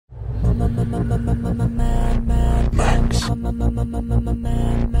Max.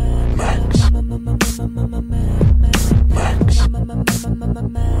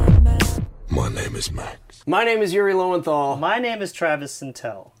 My name is Max. My name is Yuri Lowenthal. My name is Travis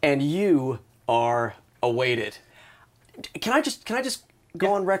Sintel. And you are awaited. Can I just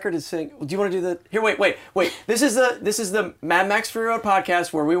go on record and saying, do you want to do the... Here, wait. This is the Mad Max Fury Road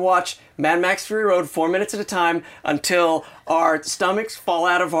podcast where we watch Mad Max Fury Road 4 minutes at a time until our stomachs fall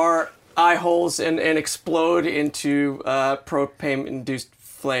out of our eye holes and explode into propane-induced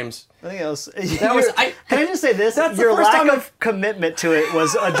flames. I think that was... Can I just say this? That's Your the first lack time of commitment to it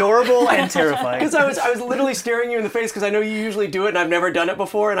was adorable and terrifying. Because I was literally staring you in the face because I know you usually do it and I've never done it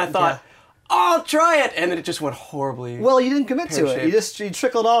before, and I thought... Oh, I'll try it, and then it just went horribly. Well, you didn't commit to it. You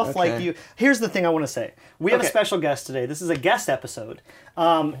trickled off Okay. like you. Here's the thing I want to say. We have a special guest today. This is a guest episode.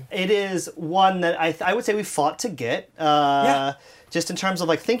 It is one that I would say we fought to get. Just in terms of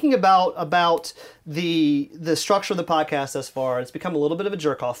like thinking about the structure of the podcast thus far, it's become a little bit of a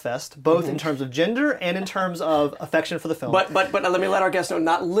jerk off fest, both in terms of gender and in terms of affection for the film. But let me let our guests know,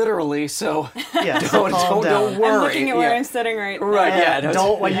 not literally. So yeah, don't worry. I'm looking at where I'm sitting right now. Right. Yeah.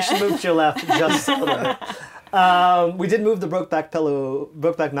 Don't. Well, you should move to your left just a little bit. We did move the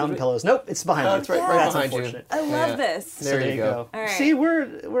Brokeback Mountain pillows. Nope, it's behind you. That's right, right That's behind you. unfortunate. I love this. There you go. All right. See, we're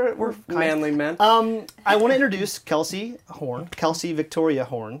kind. Manly men. I want to introduce Kelsey Victoria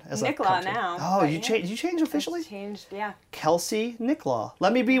Horn as Nicola a now. Oh, but you yeah. changed? You changed officially? Changed, yeah. Kelsey Nicola.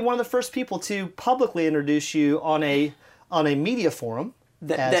 Let me be one of the first people to publicly introduce you on a media forum.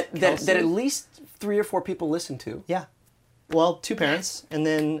 That at least 3 or 4 people listen to. Yeah. Well, 2 parents, and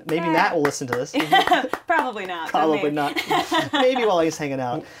then maybe Matt will listen to this. Probably not. Probably not. Maybe while he's hanging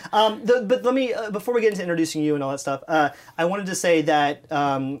out. But let me, before we get into introducing you and all that stuff, I wanted to say that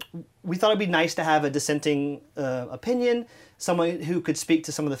we thought it'd be nice to have a dissenting opinion, someone who could speak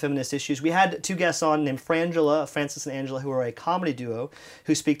to some of the feminist issues. We had 2 guests on named Francis and Angela, who are a comedy duo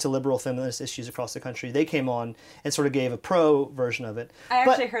who speak to liberal feminist issues across the country. They came on and sort of gave a pro version of it. I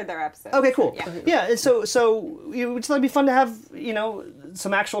actually heard their episode. Okay, cool. Yeah. And so it's like be fun to have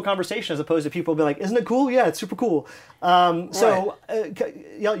some actual conversation as opposed to people be like, "Isn't it cool? Yeah, it's super cool."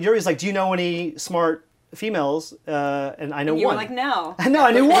 Yuri's like, "Do you know any smart females?" And I know You one. were like, no. No,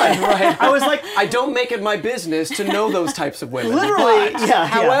 I knew one. Right. I was like, I don't make it my business to know those types of women. literally, But, yeah.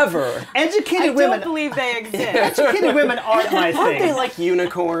 However, Educated I women. don't believe they exist. Educated women aren't my aren't thing. they like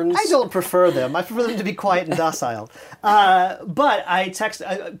unicorns? I don't prefer them. I prefer them to be quiet and docile. But I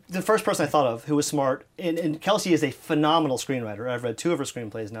texted the first person I thought of who was smart, and Kelsey is a phenomenal screenwriter. I've read 2 of her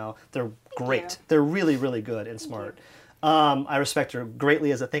screenplays now. They're great. you. They're really, really good and smart. I respect her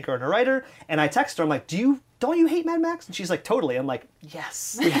greatly as a thinker and a writer. And I texted her, I'm like, don't you hate Mad Max? And she's like, totally. I'm like,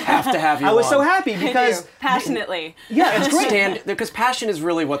 yes. We have to have you I was on. so happy because... I do. Passionately. Yeah, it's great. Because passion is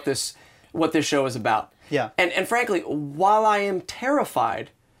really what this show is about. Yeah. And frankly, while I am terrified,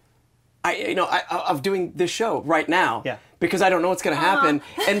 of doing this show right now, Yeah. because I don't know what's going to happen,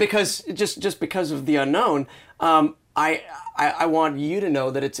 and because just because of the unknown, I want you to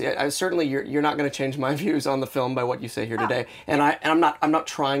know that it's certainly you're not going to change my views on the film by what you say here today, and I'm not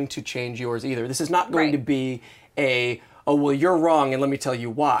trying to change yours either. This is not going to be well, you're wrong, and let me tell you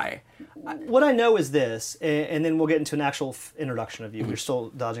why. What I know is this, and then we'll get into an actual introduction of you. We're still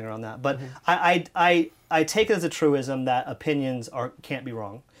dodging around that, but I take it as a truism that opinions can't be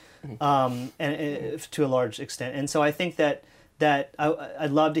wrong, and to a large extent. And so I think that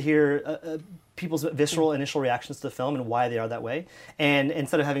I'd love to hear people's visceral initial reactions to the film and why they are that way. And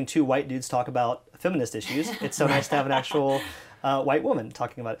instead of having 2 white dudes talk about feminist issues, it's so nice to have an actual white woman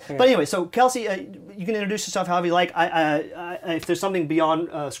talking about it. Yeah. But anyway, so Kelsey, you can introduce yourself however you like. If there's something beyond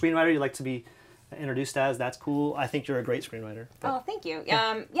screenwriter you'd like to be introduced as, that's cool. I think you're a great screenwriter. But, Oh, thank you.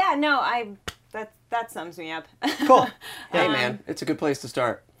 That sums me up. cool. Hey man, it's a good place to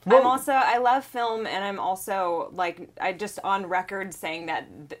start. I love film, and I'm also I just on record saying that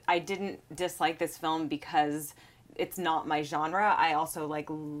I didn't dislike this film because it's not my genre. I also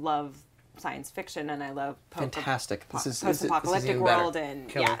love science fiction, and I love Fantastic. post-apocalyptic world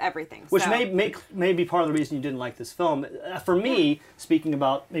and everything. Which so, may be part of the reason you didn't like this film. For me, speaking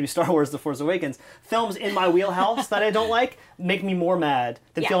about maybe Star Wars: The Force Awakens, films in my wheelhouse that I don't like make me more mad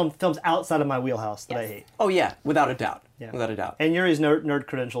than films outside of my wheelhouse that I hate. Oh yeah, without a doubt. Yeah. Without a doubt. And Yuri's nerd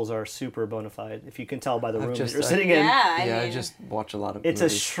credentials are super bona fide, if you can tell by the room that you're sitting in. I just watch a lot of movies.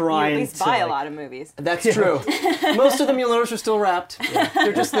 It's a shrine. You at least buy a lot of movies. That's true. Most of them you'll notice are still wrapped. Yeah.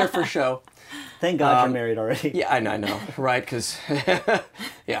 They're just there for show. Thank God you're married already. Yeah, I know, right? Because,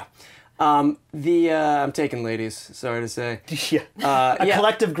 yeah. I'm taking ladies. Sorry to say. Yeah. A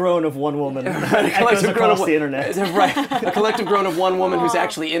collective groan of one woman echoes groan across the internet. Right. A collective groan of one woman who's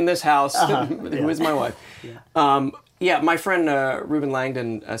actually in this house, who is my wife. Yeah. My friend Ruben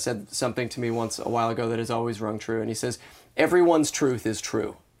Langdon said something to me once a while ago that has always rung true, and he says, "Everyone's truth is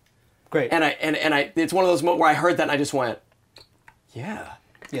true." Great. And I it's one of those where I heard that and I just went, yeah.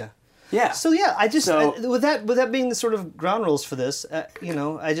 Yeah. Yeah. So yeah, with that being the sort of ground rules for this,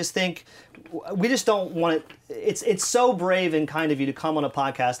 I just think we just don't want it. It's so brave and kind of you to come on a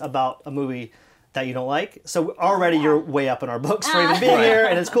podcast about a movie that you don't like. So already you're way up in our books for even being here,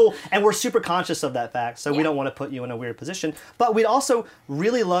 and it's cool. And we're super conscious of that fact, so we don't want to put you in a weird position. But we'd also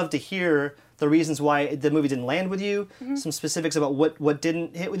really love to hear the reasons why the movie didn't land with you, some specifics about what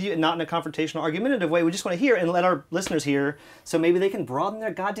didn't hit with you, and not in a confrontational, argumentative way. We just want to hear and let our listeners hear, so maybe they can broaden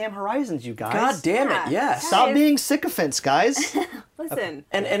their goddamn horizons, you guys. God damn it, yes. Stop being sycophants, guys. Listen.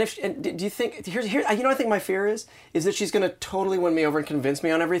 And do you think here you know what I think my fear is that she's going to totally win me over and convince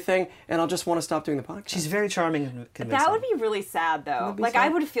me on everything, and I'll just want to stop doing the podcast. She's very charming and convincing. That would be really sad, though. Like, I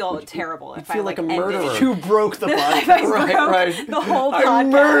would feel terrible if I feel like a ended murderer. You broke the podcast. Right. The whole podcast. I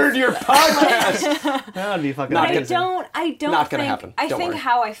murdered your podcast. That would be fucking Not amazing. I don't Not think, gonna happen. I Don't think worry.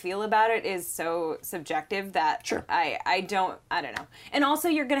 how I feel about it is so subjective that Sure. I don't know. And also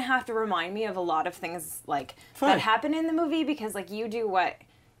you're going to have to remind me of a lot of things like Fine. that happen in the movie, because like you do what,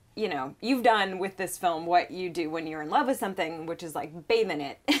 you've done with this film what you do when you're in love with something, which is like bathe in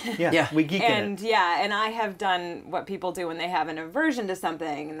it. Yeah, we geek in And it. and I have done what people do when they have an aversion to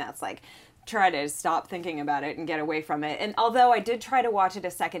something, and that's like try to stop thinking about it and get away from it. And although I did try to watch it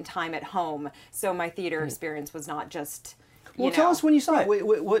a second time at home, so my theater experience was not just Tell us when you saw it.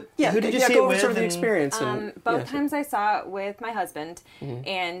 What? Yeah, who did you yeah, see go it over with? sort of the and- experience. And, both yeah. times I saw it with my husband,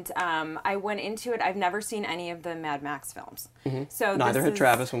 and I went into it. I've never seen any of the Mad Max films, so Neither this had is-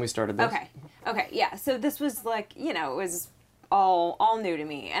 Travis when we started this. Okay, yeah. So this was like it was all new to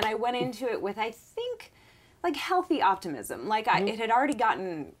me, and I went into it with I think like healthy optimism. Like it had already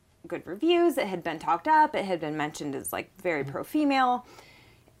gotten good reviews. It had been talked up. It had been mentioned as like very pro-female.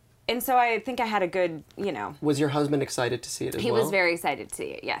 And so I think I had a good, Was your husband excited to see it as He well? was very excited to see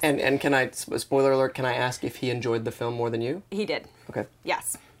it, yes. And can I, spoiler alert, can I ask if he enjoyed the film more than you? He did. Okay.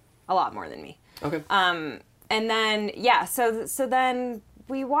 Yes. A lot more than me. Okay. And then, so then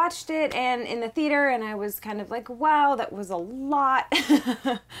we watched it and in the theater, and I was kind of like, wow, that was a lot.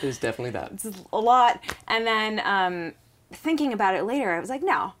 It is definitely that. It's a lot. And then thinking about it later, I was like,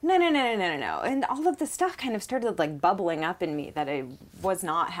 no. And all of the stuff kind of started like bubbling up in me that I was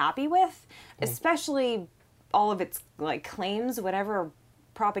not happy with, especially all of its like claims, whatever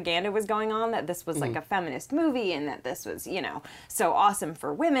propaganda was going on, that this was like a feminist movie and that this was, so awesome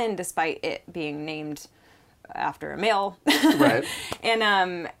for women, despite it being named after a male. Right. And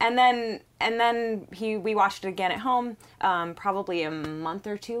then we watched it again at home, probably a month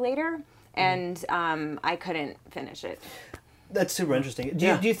or two later, and I couldn't finish it. That's super interesting. Do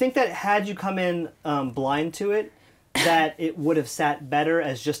Yeah. you think that had you come in blind to it, that it would have sat better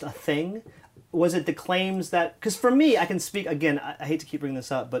as just a thing? Was it the claims that? Because for me, I can speak again. I hate to keep bringing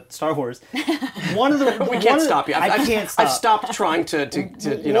this up, but Star Wars. One of the We can't stop you. I can't stop. I've stopped trying to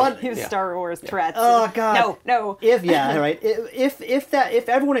His Star Wars threats. Oh God! No. If if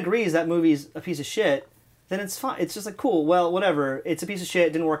everyone agrees that movie's a piece of shit, then it's fine. It's just like cool. Well, whatever. It's a piece of shit.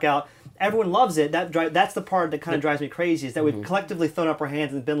 It didn't work out. Everyone loves it. That's the part that kind of drives me crazy. Is that we've collectively thrown up our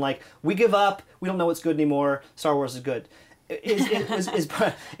hands and been like, we give up. We don't know what's good anymore. Star Wars is good.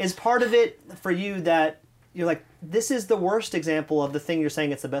 Is part of it for you that you're like, this is the worst example of the thing you're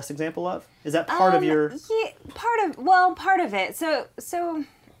saying it's the best example of? Is that part of your? Yeah, part of it. So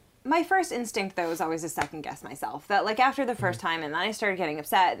my first instinct though is always to second guess myself. That like after the first time, and then I started getting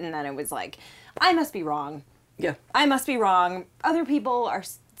upset, and then it was like, I must be wrong. Yeah. I must be wrong. Other people are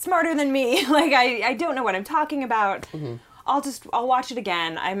smarter than me. Like I don't know what I'm talking about. I'll watch it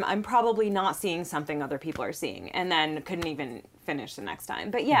again. I'm probably not seeing something other people are seeing, and then couldn't even finish the next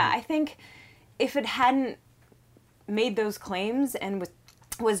time. But yeah, I think if it hadn't made those claims and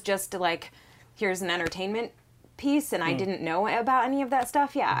was just like, here's an entertainment piece, and I didn't know about any of that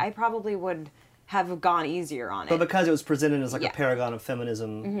stuff, yeah, I probably would have gone easier on it. But because it was presented as like Yeah. a paragon of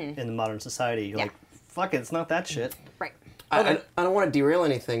feminism in the modern society, you're Yeah. like, fuck it, it's not that shit. Right. I don't want to derail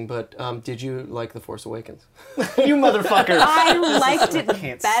anything, but did you like The Force Awakens? You motherfucker. I liked it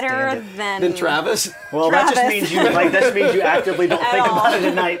can't better stand than Then Travis? Well, that just Travis. means you actively don't think all. about it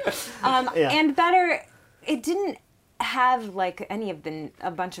at night. Yeah. And better, it didn't have like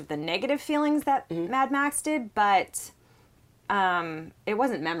a bunch of the negative feelings that Mad Max did, but it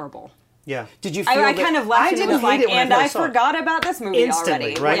wasn't memorable. Yeah. Did you feel I that? kind of left I and didn't was like, hate it when I and I first saw it. forgot about this movie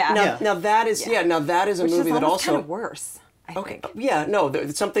Instantly, already. right? Yeah. Now, Yeah. now that is now that is a Which movie is that almost also kind of worse. I Okay. think. Yeah, no,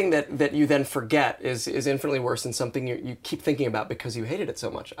 it's something that you then forget is infinitely worse than something you keep thinking about because you hated it so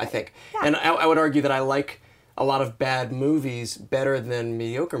much, I think. Yeah. And I would argue that I like a lot of bad movies better than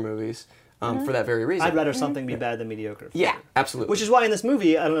mediocre movies for that very reason. I'd rather something be bad than mediocre. Yeah, absolutely. Which is why in this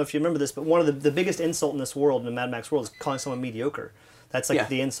movie, I don't know if you remember this, but one of the biggest insult in this world, in the Mad Max world, is calling someone mediocre. That's like Yeah.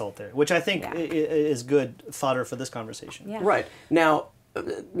 the insult there, which I think Yeah. is good fodder for this conversation. Yeah. Right. Now,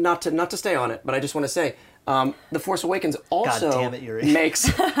 not to stay on it, but I just want to say, The Force Awakens also damn it, Yuri. makes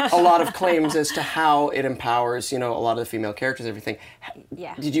a lot of claims as to how it empowers, a lot of the female characters, everything.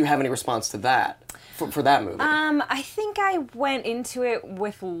 Yeah. Did you have any response to that for that movie? I think I went into it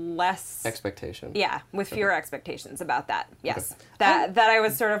with less Expectation. Yeah, with fewer expectations about that. Yes. That I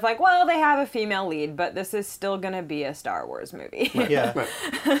was sort of like, well, they have a female lead, but this is still going to be a Star Wars movie. Yeah.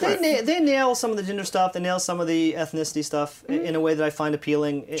 Right. They nail some of the gender stuff. They nail some of the ethnicity stuff in a way that I find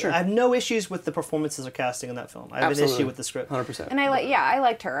appealing. Sure. I have no issues with the performances or casting in that film. I have Absolutely. an issue with the script. 100%. And I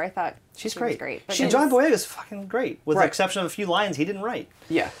liked her. I thought She's she great. was great. But And it John was- Boyega's fucking great, with the Right. exception of a few lines he didn't write.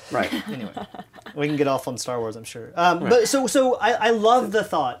 Yeah, right. Anyway, we can get off on Star Wars, I'm sure. But so I love the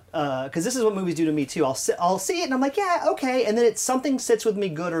thought because this is what movies do to me too. I'll see it and I'm like, yeah, okay, and then something sits with me,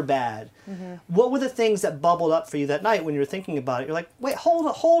 good or bad. What were the things that bubbled up for you that night when you were thinking about it? You're like, wait, hold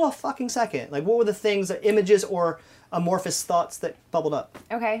a fucking second. Like, what were the things, that images or amorphous thoughts that bubbled up?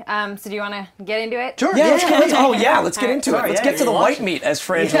 Okay, so do you want to get into it? Sure. Yeah, let's get into it. Sorry, Let's yeah, get to the you're white watching. meat, as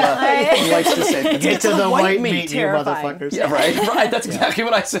Frangela likes to say. Let's Get to the white meat, you Terrifying. motherfuckers. Yeah, right. That's exactly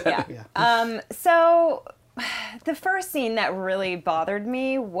what I said. Yeah. So the first scene that really bothered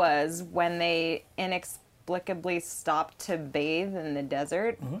me was when they inexplicably stopped to bathe in the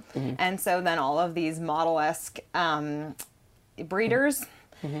desert. And so then all of these model-esque breeders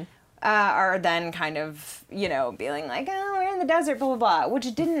are then kind of, being like, oh, we're in the desert, blah, blah, blah,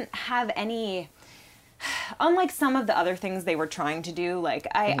 which didn't have any... Unlike some of the other things they were trying to do, like,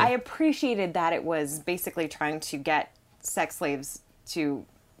 I appreciated that it was basically trying to get sex slaves to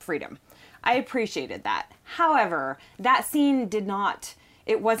freedom. I appreciated that. However, that scene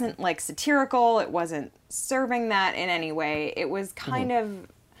it wasn't like satirical, it wasn't serving that in any way. It was kind of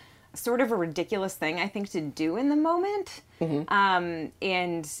sort of a ridiculous thing, I think, to do in the moment. And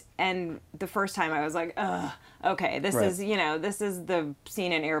the first time I was like, ugh, okay, this Right. is the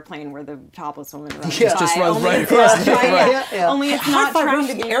scene in Airplane where the topless woman runs Yeah. by. Just runs Only right it's across not the- trying- right. Yeah. Only it's not High-five trying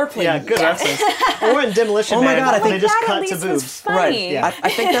to running be airplane. Yeah, good reference. Or in Demolition Oh my Man, God, I when think they just that at cut to least was boobs. funny. Right. Yeah. I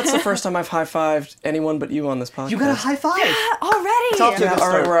think that's the first time I've high-fived anyone but you on this podcast. You got a high five. Already. It's off to a Yeah, good all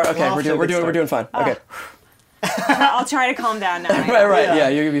right, start. okay, off we're to a good doing start. fine. Okay. I'll try to calm down now. Right. Yeah. Yeah,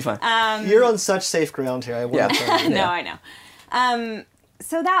 you're gonna be fine. You're on such safe ground here. I want Yeah. to tell you. No, I know.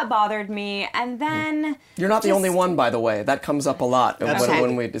 So that bothered me, and then You're not the only one, by the way. That comes up a lot Absolutely.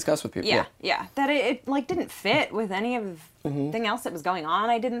 when we discuss with people. yeah, that it like didn't fit with any of thing else that was going on.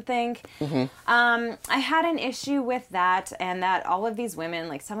 I didn't think. I had an issue with that, and that all of these women,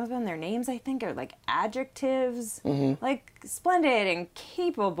 like some of them, their names I think are like adjectives, like splendid and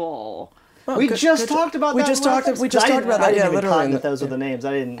capable. We just talked about We that. just in talked- last we just episode. talked about I that, didn't yeah, even literally clock in that the- those were the names.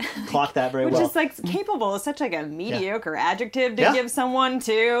 I didn't clock that very Which well. is like capable is such like a mediocre adjective to Yeah. give someone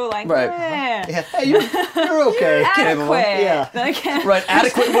to like Right. Yeah. Hey, you're okay. adequate. Yeah. Like, Right.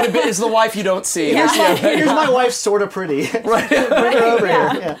 Adequate would have been is the wife you don't see. Yeah. Here's my wife, sort of pretty. Right. Bring her over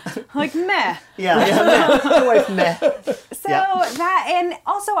Yeah. here. like meh. Yeah. My wife, meh. So Yeah. that, and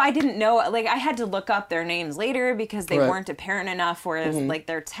also I didn't know, like I had to look up their names later because they Right. weren't apparent enough, whereas like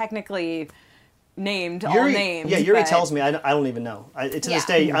they're technically named all Yuri, names. yeah, Yuri but- tells me. I don't even know. To this Yeah.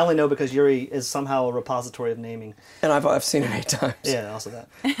 day, I only know because Yuri is somehow a repository of naming. And I've seen it 8 times. Yeah, also that.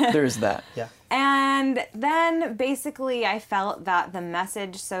 There's that. Yeah. And then basically I felt that the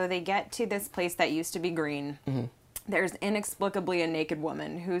message, so they get to this place that used to be green. There's inexplicably a naked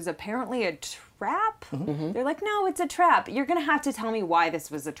woman who's apparently a trap. They're like, no, it's a trap. You're going to have to tell me why this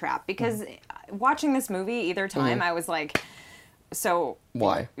was a trap. Because watching this movie either time, I was like, so...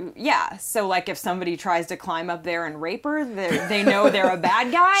 Why? Yeah, so like if somebody tries to climb up there and rape her, they know they're a bad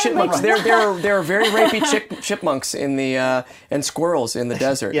guy. Chipmunks. Like, There are very rapey chipmunks in the and squirrels in the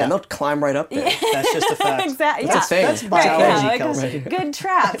desert, Yeah. and they'll climb right up there. That's just a fact. exactly. It's a Yeah. thing. That's Right, yeah, biology, like Kelsey. a good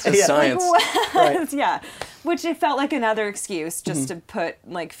trap. It's science. Right. Yeah, which it felt like another excuse just to put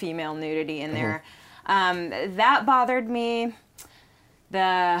like female nudity in there. That bothered me.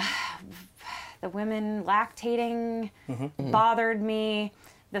 The women lactating bothered me.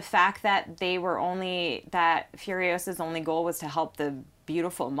 The fact that that Furiosa's only goal was to help the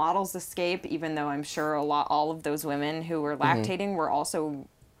beautiful models escape, even though I'm sure all of those women who were lactating were also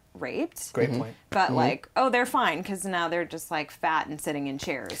raped. Great point. But like, oh, they're fine because now they're just like fat and sitting in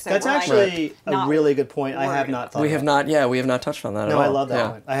chairs. So That's we're, like, actually a not really good point. I have worried not thought We about. have not. Yeah, we have not touched on that at No, all. I love that Yeah.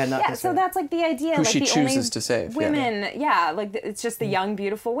 point. I had not Yeah, so considered. that's like the idea. Who like she the chooses only to save. women, like it's just the young,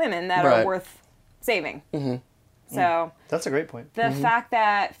 beautiful women that Right. are worth saving. So That's a great point. the fact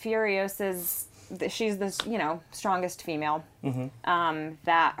that Furiosa's she's the strongest female,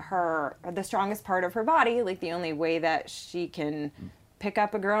 that the strongest part of her body, like the only way that she can pick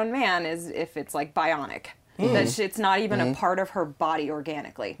up a grown man is if it's like bionic. That it's not even a part of her body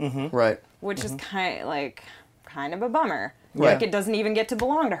organically, Right. which is kind of a bummer. Right. Like it doesn't even get to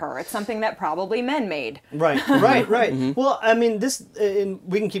belong to her. It's something that probably men made. Right. Well, I mean, this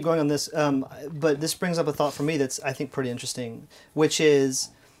we can keep going on this, but this brings up a thought for me that's I think pretty interesting, which is.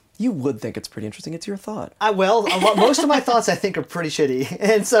 You would think it's pretty interesting. It's your thought. Most of my thoughts I think are pretty shitty,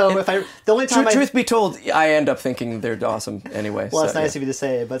 and so the only time Truth be told, I end up thinking they're awesome anyway. well, so, it's nice of you to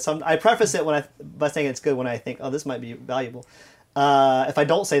say it, but I preface it by saying it's good when I think, oh, this might be valuable. If I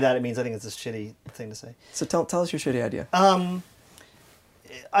don't say that, it means I think it's a shitty thing to say. So tell us your shitty idea.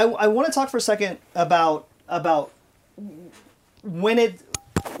 I want to talk for a second about when it.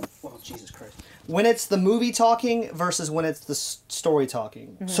 Oh, Jesus Christ. When it's the movie talking versus when it's the story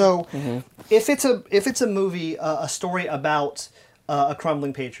talking. So, if it's a movie, a story about a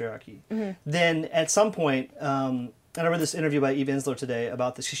crumbling patriarchy, then at some point, and I read this interview by Eve Ensler today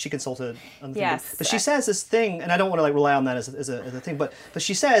about this. She consulted on the thing, Yes. but she says this thing, and I don't want to like rely on that as a thing, but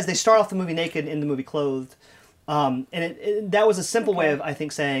she says they start off the movie naked, in the movie clothed, and that was a simple way of I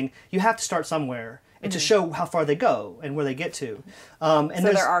think saying you have to start somewhere and to show how far they go and where they get to. And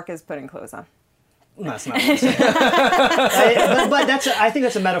So their arc is putting clothes on. No, that's not what I'm saying. but I think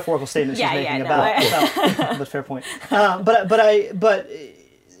that's a metaphorical statement she's making about. But fair point. But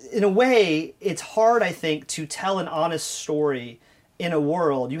in a way, it's hard, I think, to tell an honest story in a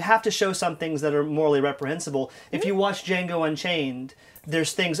world. You have to show some things that are morally reprehensible. If you watch Django Unchained,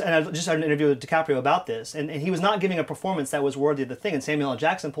 there's things, and I just had an interview with DiCaprio about this, and he was not giving a performance that was worthy of the thing. And Samuel L.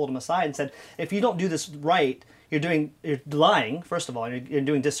 Jackson pulled him aside and said, "If you don't do this right, you're lying, first of all, and you're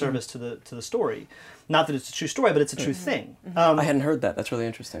doing disservice to the story. Not that it's a true story, but it's a true thing." I hadn't heard that. That's really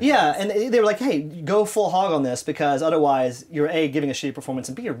interesting. Yeah, and they were like, "Hey, go full hog on this because otherwise you're A, giving a shitty performance,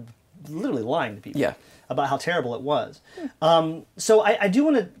 and B, you're literally lying to people about how terrible it was." So I do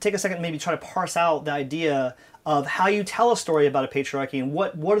want to take a second and maybe try to parse out the idea of how you tell a story about a patriarchy and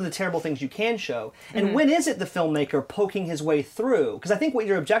what are the terrible things you can show. And when is it the filmmaker poking his way through? Because I think what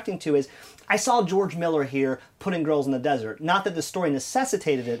you're objecting to is, I saw George Miller here putting girls in the desert. Not that the story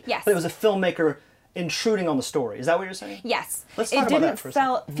necessitated it, Yes. but it was a filmmaker intruding on the story. Is that what you're saying? Yes. Let's talk about that for a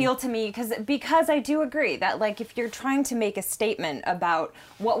second. Feel to me, because I do agree that like if you're trying to make a statement about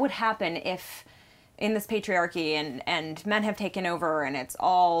what would happen if in this patriarchy and men have taken over and it's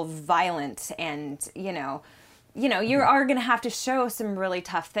all violent and you are going to have to show some really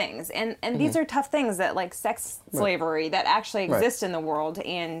tough things. And these are tough things that like sex slavery that actually exist in the world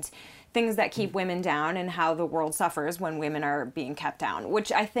and things that keep women down and how the world suffers when women are being kept down, which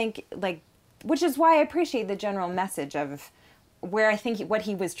I think which is why I appreciate the general message of where I think what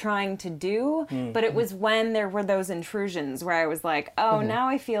he was trying to do, but it was when there were those intrusions where I was like, oh, now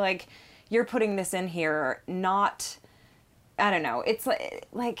I feel like you're putting this in here, not, I don't know, it's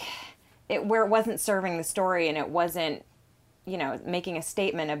like where it wasn't serving the story and it wasn't, making a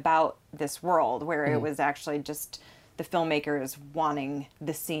statement about this world, where it was actually just the filmmakers wanting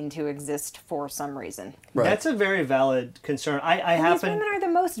the scene to exist for some reason. Right. That's a very valid concern. These women are the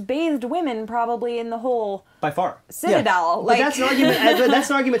most bathed women probably in the whole by far. Citadel. But that's an argument. That's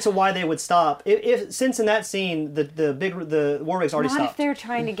an argument to why they would stop. If since in that scene the Warwick's already not stopped. if they're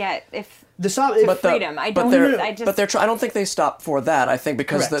trying to get freedom. I don't think they stop for that. I think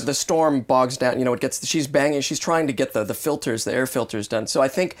because the storm bogs down. She's banging. She's trying to get the air filters done. So I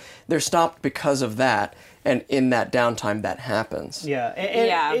think they're stopped because of that. And in that downtime, that happens. Yeah,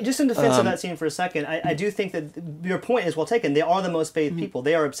 and just in defense of that scene for a second, I do think that your point is well taken. They are the most bathed people.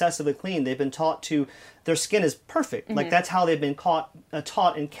 They are obsessively clean. They've been taught to, their skin is perfect. Like that's how they've been taught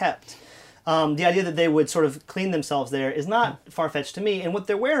and kept. The idea that they would sort of clean themselves there is not far-fetched to me. And what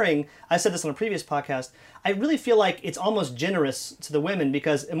they're wearing, I said this on a previous podcast, I really feel like it's almost generous to the women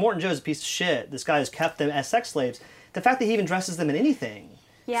because Immortan Joe's a piece of shit. This guy has kept them as sex slaves. The fact that he even dresses them in anything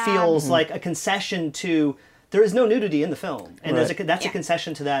feels like a concession to, there is no nudity in the film. And that's a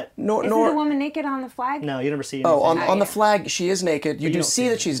concession to that. Isn't the woman naked on the flag? No, you never see anything. Oh, on the flag, she is naked. You do see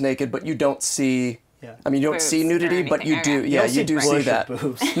that she's naked, but you don't see... Yeah. I mean, you don't boobs see nudity, but you do. Yeah, you do see bush or that.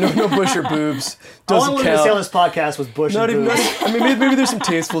 boobs. No bush or boobs. All I Doesn't wanted to say on count. this podcast was bush Not and even. boobs. I mean, maybe there's some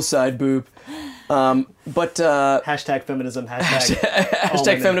tasteful side boob. But Hashtag feminism. Hashtag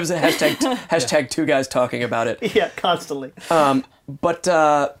hashtag feminism. Hashtag two guys talking about it. Yeah, constantly. But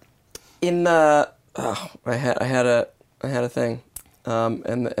in the I had a thing. And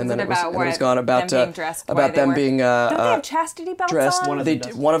then it was gone about them being dressed about them being don't they have chastity belts dressed. on?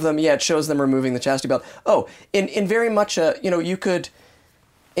 One of them, it shows them removing the chastity belt. Oh, in very much you could,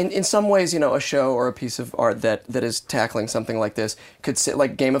 in some ways, a show or a piece of art that is tackling something like this could say,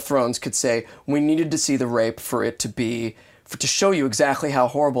 like Game of Thrones could say, we needed to see the rape for it to show you exactly how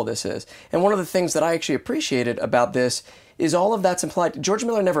horrible this is. And one of the things that I actually appreciated about this is all of that's implied. George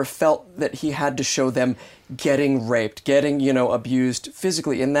Miller never felt that he had to show them getting raped, getting, abused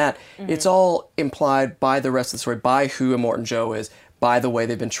physically. In that, it's all implied by the rest of the story, by who Immortan Joe is, by the way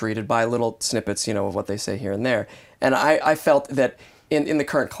they've been treated, by little snippets, of what they say here and there. And I felt that in the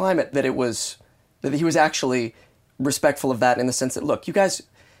current climate that he was actually respectful of that in the sense that, look, you guys,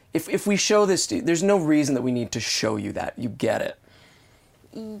 if we show this, there's no reason that we need to show you that. You get it.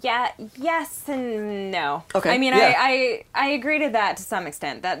 Yeah, yes and no. Okay. I mean, yeah. I agree to that to some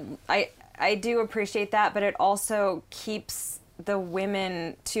extent. That I do appreciate that, but it also keeps the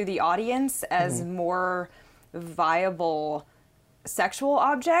women to the audience as more viable sexual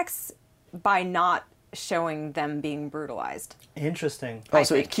objects by not showing them being brutalized. Interesting. Oh,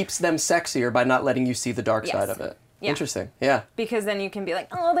 so it keeps them sexier by not letting you see the dark side of it. Yeah. Interesting. Yeah. Because then you can be like,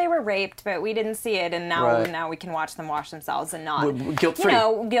 oh, they were raped, but we didn't see it, and now we can watch them wash themselves and not guilt-free.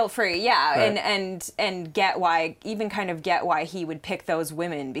 Guilt-free. Yeah, Right. and get why he would pick those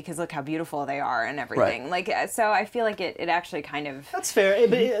women because look how beautiful they are and everything. Right. Like so, I feel like it actually kind of That's fair.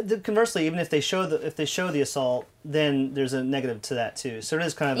 But conversely, even if they show the assault, then there's a negative to that too. So it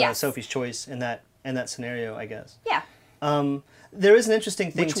is kind of Yes. Sophie's choice in that scenario, I guess. yeah. There is an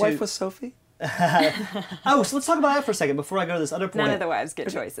interesting thing Which too. wife was Sophie? Oh, so let's talk about that for a second before I go to this other point. None of the wives get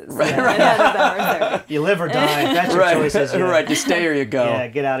choices. Right. None of them are there. You live or die. That's your choices. Yeah. Right. You stay or you go. Yeah,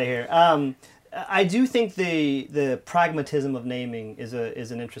 get out of here. I do think the pragmatism of naming is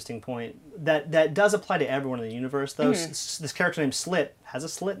an interesting point. That does apply to everyone in the universe, though. This character named Slit has a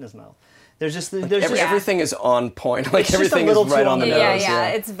slit in his mouth. There's just Everything is on point. Like It's just a everything is little right too on the on the nose. Yeah.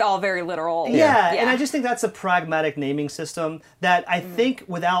 It's all very literal. Yeah, and I just think that's a pragmatic naming system that I think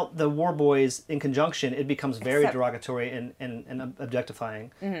without the War Boys in conjunction, it becomes very derogatory and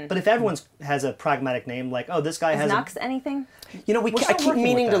objectifying. But if everyone has a pragmatic name, like, oh, this guy has Nux anything? I keep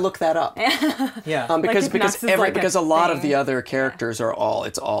meaning to look that up. yeah, Because Like if Nux is like because a a lot of thing. the other characters are all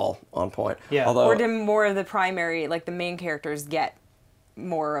on point. Yeah. Although, Or do more of the primary, like the main characters, get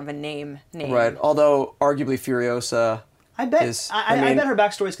more of a name? right. Although arguably Furiosa. I bet I mean- bet her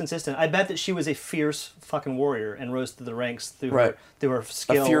backstory is consistent. I bet that she was a fierce fucking warrior and rose through the ranks through her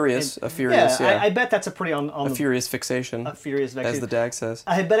skill. A furious. I bet that's a pretty on A the furious fixation. a furious as the Dag says.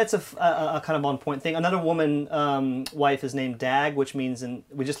 I bet it's a kind of on point thing. Another woman wife is named Dag, which means, and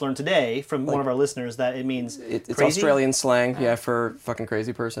we just learned today from one of our listeners that it means It's crazy. Australian slang, for fucking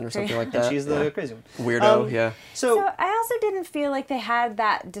crazy person or something like that. And she's the crazy one. Weirdo, yeah. So I also didn't feel like they had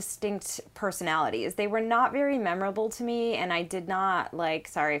that distinct personalities. They were not very memorable to me, and I did not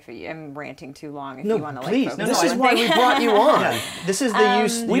sorry if I'm ranting too long. If No, you want to please. focus No, This on is one why thing. we brought you on. Yeah, this is the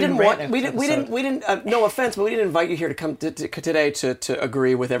use. We didn't no offense, but we didn't invite you here to come today to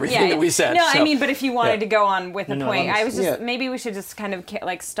agree with everything that we said. No, so- I mean, but if you wanted to go on with the No, point, I was just Yeah. maybe we should just kind of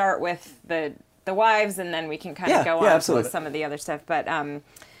start with the wives, and then we can kind Yeah, of go yeah, on absolutely. with some of the other stuff. But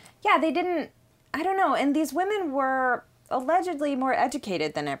they didn't. I don't know. And these women were allegedly more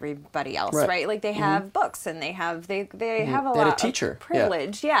educated than everybody else, right? Like they have books and they have they have a They had lot a teacher. of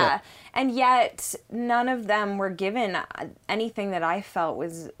privilege, and yet none of them were given anything that I felt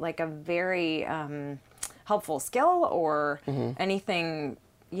was like a very helpful skill or anything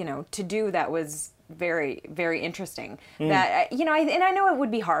to do that was very, very interesting. That I know it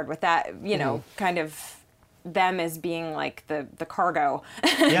would be hard with that kind of them as being like the cargo.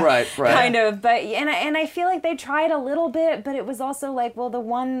 Right. Kind of, but and I feel like they tried a little bit, but it was also like, well, the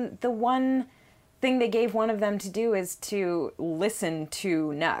one thing they gave one of them to do is to listen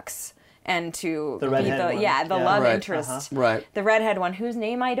to Nux and to The redhead one. the Yeah. love Right. interest, Right. the redhead one whose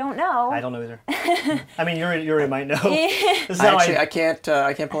name I don't know. I don't know either. I mean, Yuri might know. This is how I can't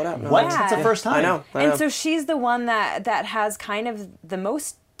pull it out. No. What? Yeah. It's the first time. I know. And so she's the one that has kind of the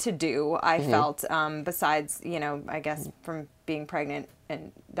most to do, I felt, besides, I guess from being pregnant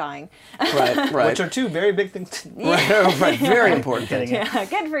and dying. Right. Which are two very big things. Right. Very important thing. Getting it. Yeah,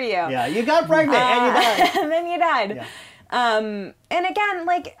 good for you. Yeah, you got pregnant and you died. And then you died. Yeah. And again,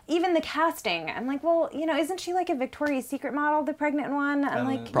 like, even the casting, I'm like, well, isn't she like a Victoria's Secret model, the pregnant one? I'm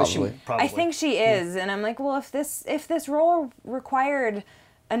like, Probably. I think she is. And I'm like, well, if this role required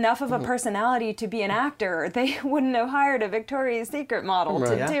enough of a personality to be an actor, they wouldn't have hired a Victoria's Secret model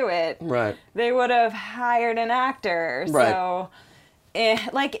to do it. Right. They would have hired an actor. Right. So,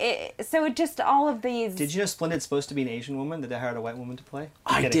 so it just all of these. Did you know Splendid's supposed to be an Asian woman that they hired a white woman to play?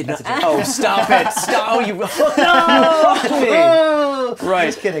 I did not. That's a joke. Oh, stop it! Stop! Oh, you. Oh, Right.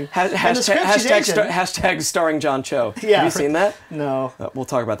 Just kidding. Hashtag starring John Cho. Yeah. Have you seen that? No. We'll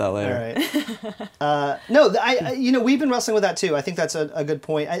talk about that All later. right. No, we've been wrestling with that too. I think that's a good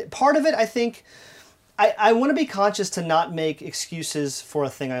point. Part of it, I think, I want to be conscious to not make excuses for a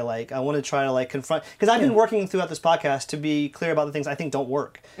thing I like. I want to try to like confront, because I've been working throughout this podcast to be clear about the things I think don't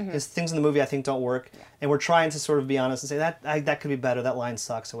work. There's things in the movie I think don't work, and we're trying to sort of be honest and say that could be better. That line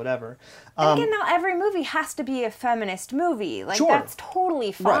sucks or whatever. Again, not every movie has to be a feminist movie. Like, Sure. that's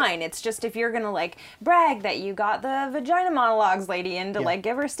totally fine. It's just if you're gonna like brag that you got the vagina monologues lady in to like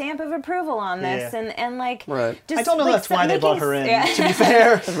give her stamp of approval on this, Yeah. and like Right. just, I don't know like, that's why they brought her in. Yeah. To be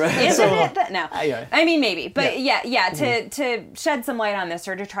fair, Isn't it? No. Yeah. I mean, maybe, but Yeah. to shed some light on this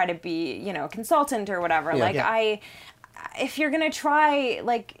or to try to be, consultant or whatever. Like, Yeah. if you're gonna try,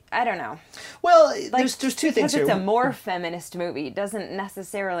 like, I don't know. Well, Like, there's two things because here. it's a more feminist movie doesn't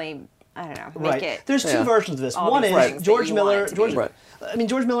necessarily, I don't know, make Right. it. There's two versions of this. all One these is things that George you Miller. want it to be. Right. I mean,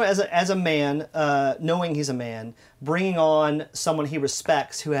 George Miller as a man, knowing he's a man, bringing on someone he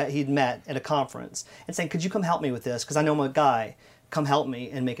respects who he'd met at a conference and saying, "Could you come help me with this? Because I know I'm a guy. Come help me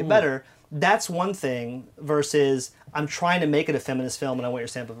and make it better." That's one thing versus I'm trying to make it a feminist film and I want your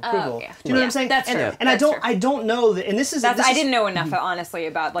stamp of approval. yeah. Do you know what Yeah, I'm saying? that's and, true. And That's true. I don't know that. And this is That's, this I is- didn't know enough, honestly,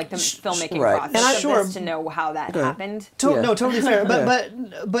 about like the filmmaking right. process And of sure. this to know how that happened. Yeah. No, totally fair.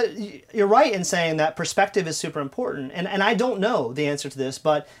 But you're right in saying that perspective is super important. And I don't know the answer to this,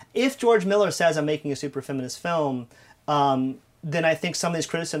 but if George Miller says I'm making a super feminist film, then I think some of these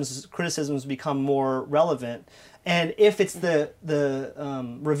criticisms become more relevant. And if it's the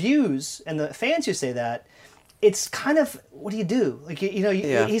reviews and the fans who say that, it's kind of, what do you do? Like,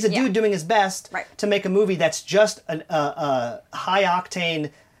 Yeah. he's a dude doing his best Right. to make a movie that's just a high octane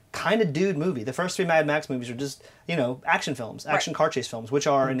kind of dude movie. The first three Mad Max movies are just, action films, action car chase films, which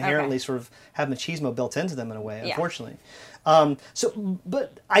are inherently sort of have machismo built into them in a way, Yeah. unfortunately.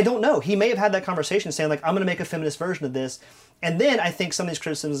 But I don't know. He may have had that conversation saying, like, I'm going to make a feminist version of this. And then I think some of these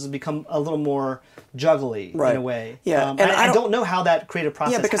criticisms have become a little more juggly Right. in a way. Yeah. And And I don't know how that creative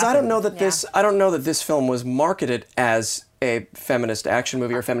process Yeah, because happened. I don't know that this film was marketed as a feminist action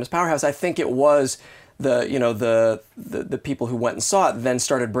movie or a feminist powerhouse. I think it was the people who went and saw it then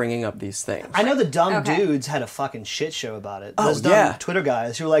started bringing up these things. I know the dumb Okay. dudes had a fucking shit show about it. Oh, Those dumb yeah. Twitter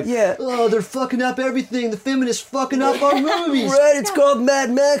guys who were like, Yeah. oh, they're fucking up everything. The feminists fucking up our movies. Right, it's called Mad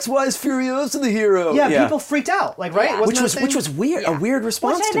Max. Why is Furiosa the hero? Yeah, people freaked out. Like, right? Yeah. Wasn't which that a was thing? weird, a weird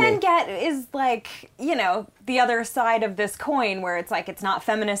response Which I to me. then get is like, the other side of this coin where it's like it's not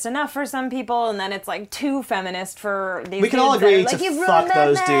feminist enough for some people and then it's like too feminist for these We can dudes all that are agree like, to "You've fuck ruined Mad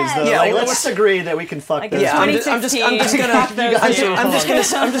those dudes, though. Max." Yeah, Like, well, let's agree that we can fuck Like, those it's Yeah, I'm dudes. just 2016. gonna Fuck those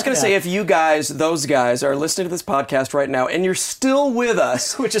dudes. I'm just gonna say, if you guys, those guys, are listening to this podcast right now and you're still with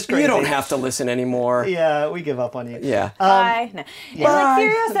us, Which is you don't crazy. have to listen anymore. Yeah, we give up on you. Yeah. Bye. No. And like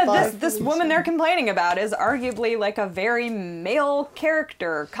Furiosa, Bye. this woman they're complaining about is arguably like a very male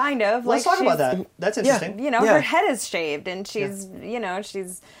character, kind of. Let's like talk about she's- that. That's interesting. Yeah. her head is shaved and she's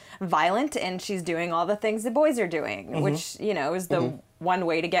she's violent and she's doing all the things the boys are doing, which is the one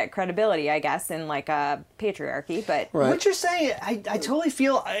way to get credibility, I guess, in like a patriarchy. But Right. What you're saying, I totally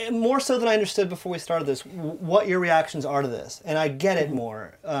feel, more so than I understood before we started this, what your reactions are to this. And I get it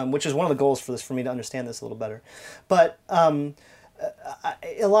more, which is one of the goals for this, for me to understand this a little better. But a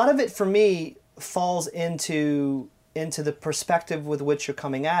lot of it, for me, falls into the perspective with which you're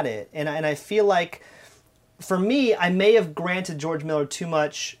coming at it. And I feel like, for me, I may have granted George Miller too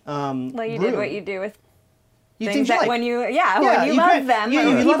much well, you room. did what you do with You things think you that like. when you when you you love grant- them, you or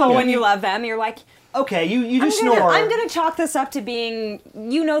love people them. when you love them, you're like, Okay, you do I'm snore. gonna chalk this up to being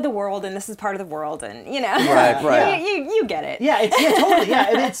the world and this is part of the world and Right. you get it. Yeah, totally. Yeah,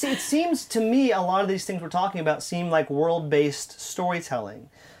 and it seems to me a lot of these things we're talking about seem like world-based storytelling,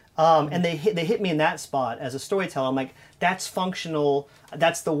 and they hit me in that spot as a storyteller. I'm like, that's functional.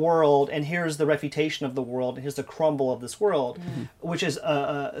 That's the world, and here's the refutation of the world, and here's the crumble of this world, which is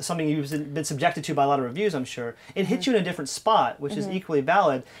something you've been subjected to by a lot of reviews, I'm sure. It hits you in a different spot, which is equally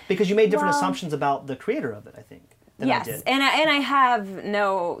valid because you made different assumptions about the creator of it, I think. Than I Yes, did. and I have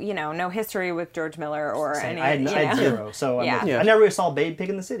no history with George Miller or Same. any. I had zero, so Yeah. I never really saw Babe Pig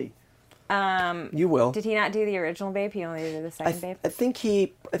in the City. You will. Did he not do the original Babe? He only did the second Babe. I think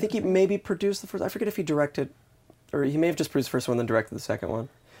he maybe produced the first. I forget if he directed, or he may have just produced the first one, then directed the second one.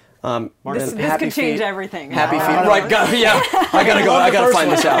 This Happy could change Feet. everything. Happy No, Feet. I don't Right, I gotta go. I gotta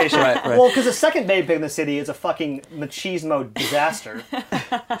find this out. Right. Well, because the second Babe Pig in the City is a fucking machismo disaster.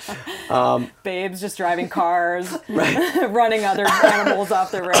 Babes just driving cars, running other animals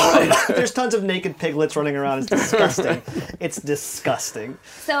off the road. There's tons of naked piglets running around. It's disgusting. It's disgusting.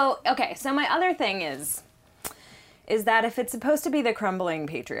 So my other thing is that if it's supposed to be the crumbling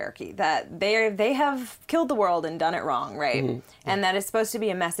patriarchy, that they have killed the world and done it wrong, right? Mm-hmm. And that it's supposed to be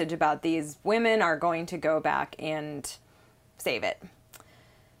a message about these women are going to go back and save it.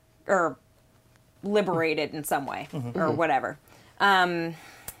 Or liberate it in some way, or whatever. My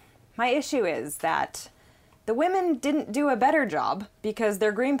issue is that the women didn't do a better job because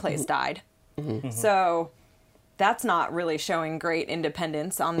their green place died. So that's not really showing great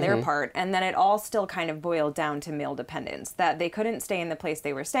independence on their part. And then it all still kind of boiled down to male dependence, that they couldn't stay in the place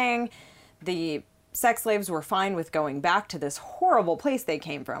they were staying. The sex slaves were fine with going back to this horrible place they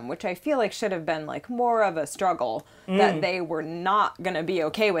came from, which I feel like should have been like more of a struggle, that they were not going to be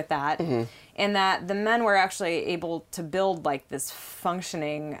okay with that. And that the men were actually able to build like this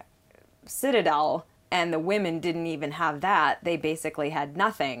functioning citadel, and the women didn't even have that. They basically had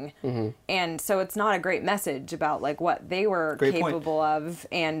nothing. And so it's not a great message about like what they were capable of,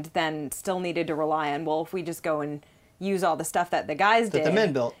 and then still needed to rely on, well, if we just go and use all the stuff that the guys did. That the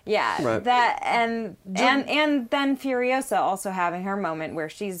men built. Yeah. Right. That and then Furiosa also having her moment where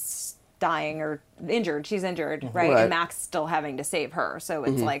she's dying or injured. She's injured, right? And Max still having to save her. So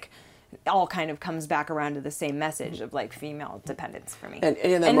it's like all kind of comes back around to the same message of like female dependence for me.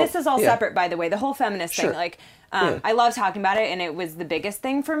 And this is all separate, by the way. The whole feminist thing, like, I love talking about it, and it was the biggest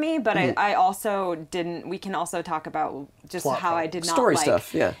thing for me. But I also didn't. We can also talk about just how I did not story like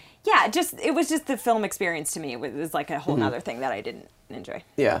stuff. Yeah. Yeah, it was just the film experience to me. It was like a whole other thing that I didn't enjoy.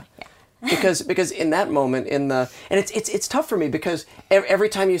 Yeah. because in that moment and it's tough for me because every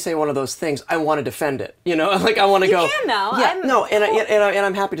time you say one of those things, I want to defend it. You know, like I want to go. You can though. Yeah,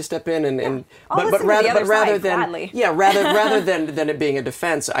 I'm happy to step in and but rather than it being a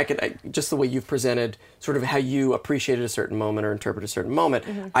defense, I just the way you've presented sort of how you appreciated a certain moment or interpreted a certain moment,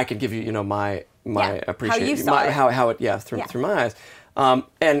 I could give you my appreciation, how it through my eyes,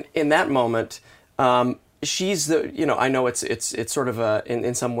 and in that moment. She's I know it's sort of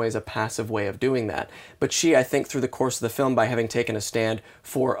in some ways a passive way of doing that, but she, I think, through the course of the film, by having taken a stand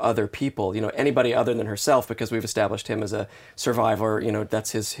for other people, anybody other than herself, because we've established him as a survivor,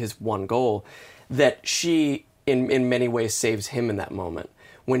 that's his one goal, that she in many ways saves him in that moment.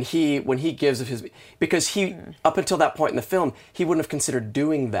 When he gives of his, because he up until that point in the film, he wouldn't have considered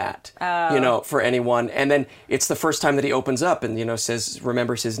doing that, for anyone. And then it's the first time that he opens up and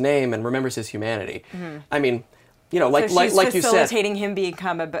remembers his name and remembers his humanity. I mean, like she's you said, facilitating him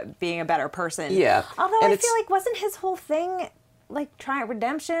being a better person. Yeah. Although I feel like wasn't his whole thing like trying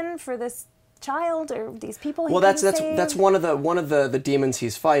redemption for this child or these people? Well, that's one of the demons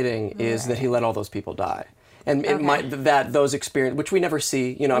he's fighting is that he let all those people die. And it might those experiences, which we never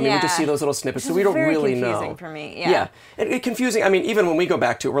see, we just see those little snippets, so we don't really know. Confusing for me, yeah. And confusing. I mean, even when we go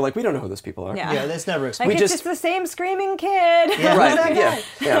back to it, we're like, we don't know who those people are. Yeah, that's never explained. Like, it's just the same screaming kid. Yeah, right.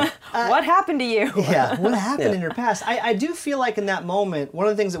 Yeah. What happened to you? Yeah, what happened in your past? I do feel like in that moment, one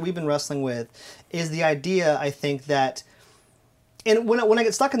of the things that we've been wrestling with is the idea, I think, that. And when I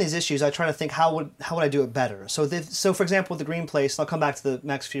get stuck in these issues, I try to think how would I do it better. So for example, with the Green Place, and I'll come back to the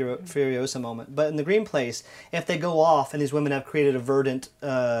Max Furiosa moment. But in the Green Place, if they go off and these women have created a verdant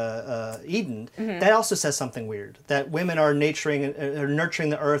Eden, that also says something weird. That women are nurturing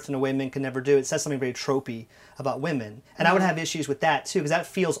the earth in a way men can never do. It says something very tropey about women, and I would have issues with that too, because that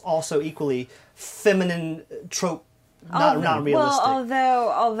feels also equally feminine trope, not realistic. Well,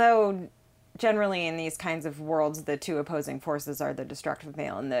 although. Generally, in these kinds of worlds, the two opposing forces are the destructive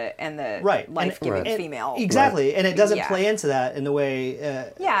male and the life-giving female. Exactly, and it doesn't play into that in the way.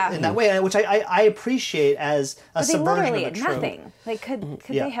 In that way, which I appreciate as a subversion of a trope. They literally had nothing. Like, could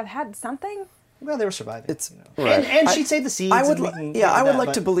they have had something? Well, they were surviving. Right. And she'd say the seeds. I would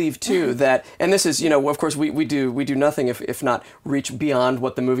like to believe too that, and this is, of course, we do nothing if not reach beyond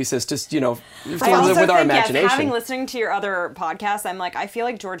what the movie says. Just with our imagination. Having listening to your other podcasts, I'm like, I feel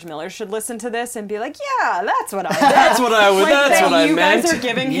like George Miller should listen to this and be like, yeah, that's what I meant. That's what I would. That's what I meant. You guys are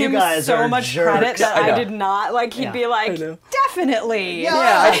giving him so much credit that I did not. Like, he'd be like, definitely.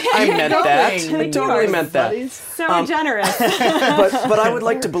 Yeah, I meant that. I totally meant that. So generous. But I would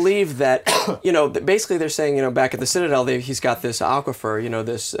like to believe that. Basically they're saying, back at the Citadel, he's got this aquifer,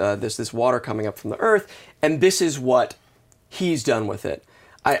 this water coming up from the earth, and this is what he's done with it.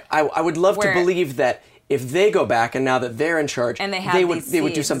 I would love to believe that if they go back and now that they're in charge, and they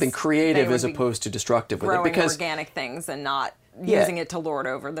would do something creative as opposed to destructive with it, because organic things and not using it to lord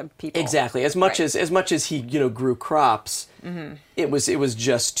over the people. Exactly. As much as he grew crops, it was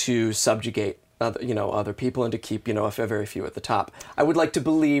just to subjugate other people and to keep a very few at the top. I would like to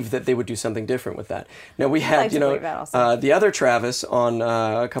believe that they would do something different with that. Now we had like to believe that also. The other Travis on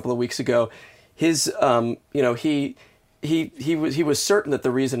a couple of weeks ago. His he was certain that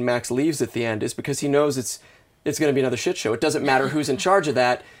the reason Max leaves at the end is because he knows it's going to be another shit show. It doesn't matter who's in charge of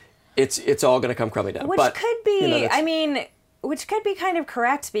that. It's all going to come crumbling down. Which could be, which could be kind of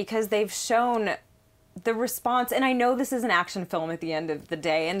correct because they've shown the response, and I know this is an action film at the end of the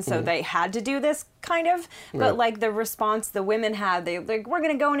day, and so they had to do this kind of, but like the response the women had, we're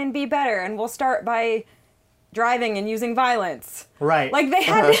going to go in and be better, and we'll start by driving and using violence. Right. Like they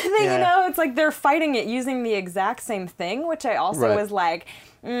had, it's like they're fighting it using the exact same thing, which I also was like,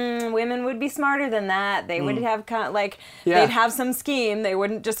 women would be smarter than that. They would have they'd have some scheme. They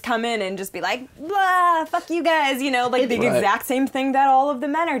wouldn't just come in and just be like, blah, fuck you guys, the exact same thing that all of the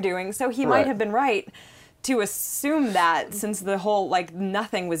men are doing. So he might have been right to assume that, since the whole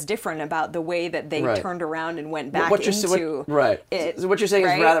nothing was different about the way that they turned around and went back into it. So what you're saying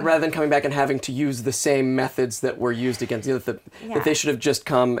is rather than coming back and having to use the same methods that were used against that they should have just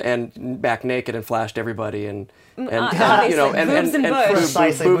come and back naked and flashed everybody and boobs and bush.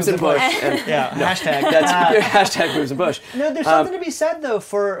 Boobs and bush. Hashtag. That's hashtag boobs and bush. No, there's something to be said though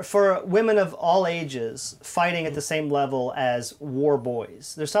for women of all ages fighting at the same level as war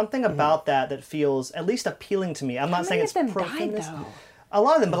boys. There's something about that feels at least appealing to me. I'm not saying it's pro-feminist. A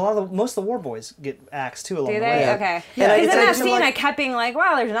lot of them, but most of the war boys get axed too along the way. Do they? Okay. Yeah. Because in that scene, I kept being like,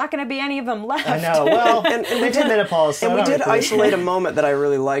 wow, there's not going to be any of them left. I know. Well, and we did menopause. So and we did really isolate a moment that I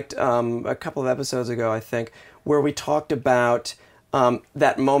really liked a couple of episodes ago, I think, where we talked about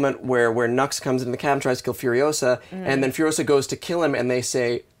that moment where Nux comes into the cabin, tries to kill Furiosa, and then Furiosa goes to kill him, and they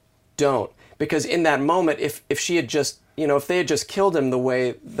say, don't. Because in that moment, if she had just, if they had just killed him the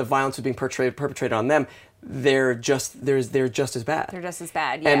way the violence was being perpetrated on them, they're just as bad. They're just as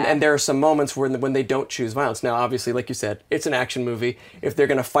bad, yeah. And there are some moments when they don't choose violence. Now, obviously, like you said, it's an action movie. If they're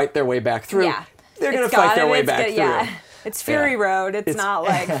going to fight their way back through, they're going to fight their way back through. Yeah. It's Fury Road. It's not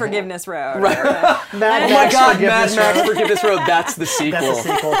like Forgiveness Road. Right. Oh my God, Mad Max Forgiveness Road. That's the sequel. That's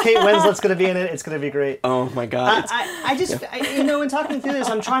the sequel. Kate Winslet's going to be in it. It's going to be great. Oh my God. In talking through this,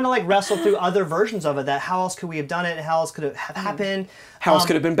 I'm trying to wrestle through other versions of it. That how else could we have done it? How else could it have happened? How else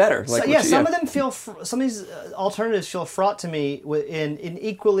could it have been better? Some of them some of these alternatives feel fraught to me in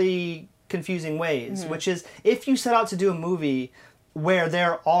equally confusing ways. Which is, if you set out to do a movie where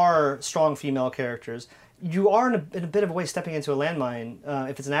there are strong female characters, you are in a bit of a way stepping into a landmine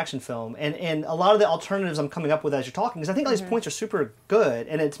if it's an action film. And a lot of the alternatives I'm coming up with as you're talking, because I think all these points are super good,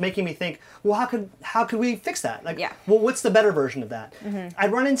 and it's making me think, well, how could we fix that? Well, what's the better version of that?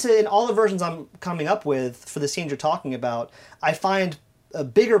 I'd run into, in all the versions I'm coming up with for the scenes you're talking about, I find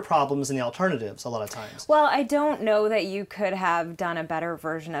bigger problems than the alternatives a lot of times. Well, I don't know that you could have done a better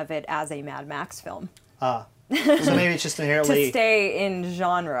version of it as a Mad Max film. So maybe it's just inherently... to stay in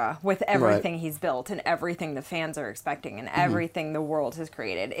genre with everything he's built and everything the fans are expecting and everything the world has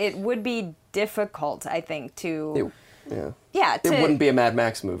created. It would be difficult, I think, to... It wouldn't be a Mad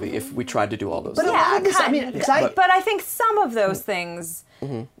Max movie if we tried to do all those things. But I think some of those things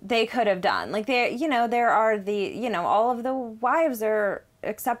they could have done. Like, there are the, all of the wives are,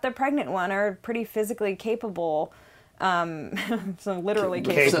 except the pregnant one, are pretty physically capable. So literally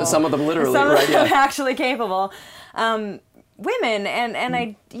capable. Some of them literally, some of them actually capable. Women,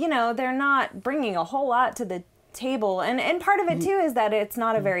 and they're not bringing a whole lot to the table. And part of it, too, is that it's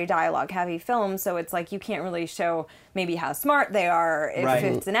not a very dialogue-heavy film, so it's like you can't really show maybe how smart they are if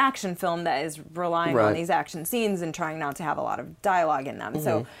it's an action film that is relying on these action scenes and trying not to have a lot of dialogue in them.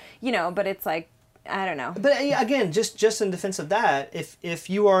 So, but it's like, I don't know. But again, just in defense of that, if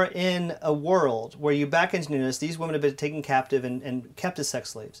you are in a world where you back engineer this, these women have been taken captive and kept as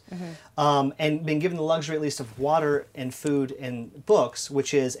sex slaves, and been given the luxury at least of water and food and books,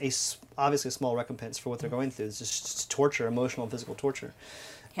 which is obviously a small recompense for what they're going through. It's just torture, emotional and physical torture.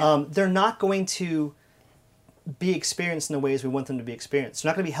 Yeah. They're not going to be experienced in the ways we want them to be experienced. They're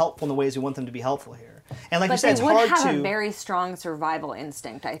not going to be helpful in the ways we want them to be helpful here. And like you said, it's hard to... But they would have a very strong survival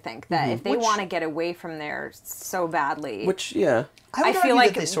instinct, I think, that if they want to get away from there so badly... Which, yeah. I feel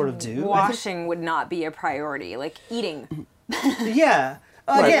like they sort of do. Washing would not be a priority. Like, eating. Yeah.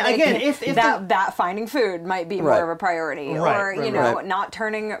 Again, if that finding food might be more of a priority. Or, not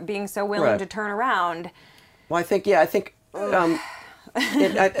being so willing to turn around. Well, I think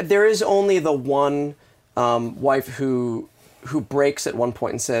there is only the one wife who breaks at one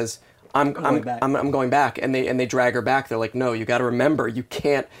point and says, I'm going back, and they drag her back. They're like, no, you got to remember, you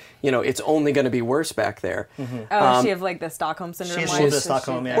can't. It's only going to be worse back there. Oh, she have like the Stockholm syndrome. She's where the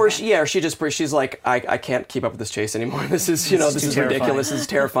Stockholm, yeah. Or she's like, I can't keep up with this chase anymore. This is this is terrifying. ridiculous. This is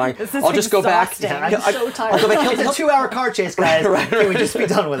terrifying. This is I'll just go back. exhausting. I'm so tired. It's a 2-hour car chase, guys. Can we just be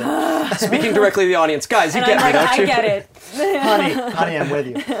done with it? Speaking directly to the audience, guys, you And get I'm me, like, don't you? I get it. honey, I'm with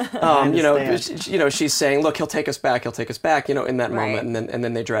you. She's saying, look, he'll take us back, in that Right. moment, and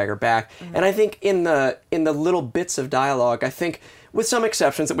then they drag her back. And I think in the little bits of dialogue, I think with some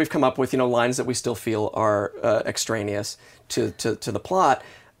exceptions that we've come up with, lines that we still feel are extraneous to the plot,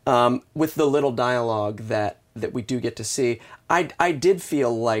 with the little dialogue that we do get to see, I did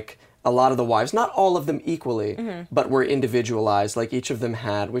feel like a lot of the wives, not all of them equally, but were individualized. Like each of them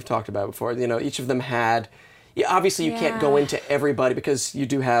had, we've talked about it before, each of them had. Yeah, obviously, you can't go into everybody because you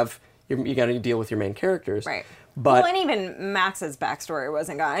do have you got to deal with your main characters. Right. But and even Max's backstory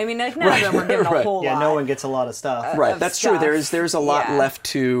wasn't gone. I mean, like, none of them were given a whole Yeah, lot. no one gets a lot of stuff. right, of that's stuff. true. There's a lot Yeah. left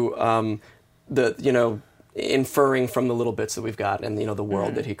to inferring from the little bits that we've got and the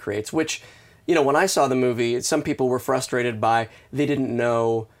world that he creates. Which, when I saw the movie, some people were frustrated by they didn't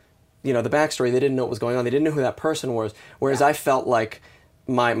know, the backstory. They didn't know what was going on. They didn't know who that person was. Whereas I felt like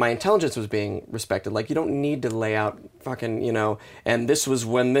my intelligence was being respected. Like, you don't need to lay out fucking, and this was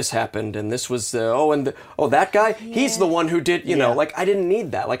when this happened, and this was, that guy, he's the one who did, like, I didn't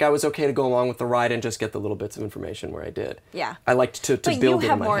need that. Like, I was okay to go along with the ride and just get the little bits of information where I did. Yeah. I liked to But build you it in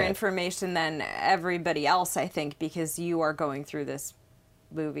have my more head. information than everybody else, I think, because you are going through this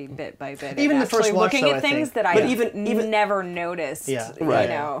movie bit by bit. Even and the first actually watch, looking though, at I things think. that I But even- never noticed. Yeah.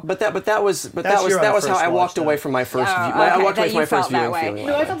 Right. But that was That's your how I first walked watch, away though. from my first Oh, view. I okay, walked that away from you my first felt that viewing way. feeling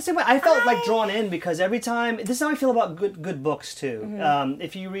No, that I way. felt the same way. I felt like drawn in because every time, this is how I feel about good books too. Mm-hmm.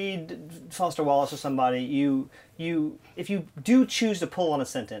 If you read Foster Wallace or somebody, if you do choose to pull on a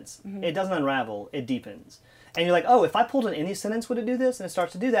sentence, Mm-hmm. it doesn't unravel, it deepens. And you're like, oh, if I pulled in any sentence, would it do this? And it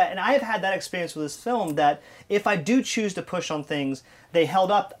starts to do that. And I have had that experience with this film that if I do choose to push on things, they held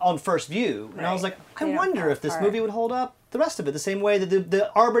up on first view. And I was Right. like, I They don't wonder fall if this apart. movie would hold up the rest of it, the same way that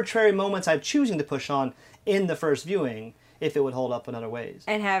the arbitrary moments I'm choosing to push on in the first viewing, if it would hold up in other ways.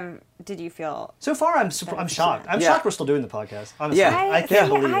 And did you feel... So far, I'm shocked. I'm Yeah. shocked we're still doing the podcast. Honestly, Yeah. I can't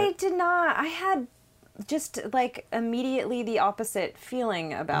believe I it. did not. I had just like immediately the opposite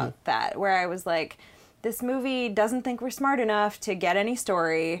feeling about that, where I was like, this movie doesn't think we're smart enough to get any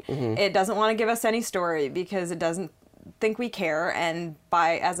story. It doesn't want to give us any story because it doesn't think we care, and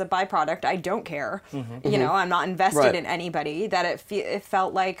as a byproduct, I don't care. I'm not invested Right. in anybody. That it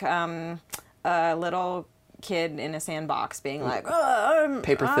felt like a little kid in a sandbox being like,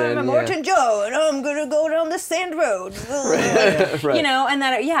 Paper I'm thin, a Morton Joe, and I'm gonna go down the sand road. Right. And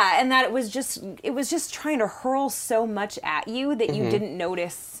that it was just trying to hurl so much at you that you didn't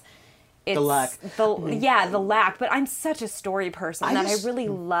notice. It's lack. the lack. But I'm such a story person that I really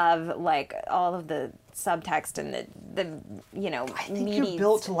love like all of the subtext and the I think meaty you're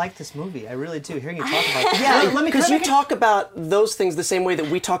built to like this movie. I really do. Hearing you talk about it. Yeah, let me Because you talk about those things the same way that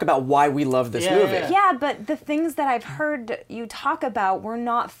we talk about why we love this Yeah, movie. yeah. Yeah, but the things that I've heard you talk about were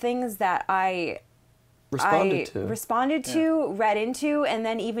not things that I responded to, read into, and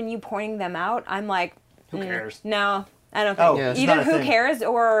then even you pointing them out, I'm like, Who cares? no, I don't think. Oh, yeah, it's Either not a who thing. cares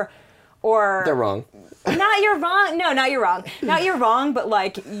or They're wrong. not you're wrong. No, not you're wrong. Not you're wrong, but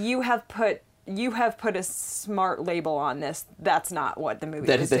like you have put a smart label on this. That's not what the movie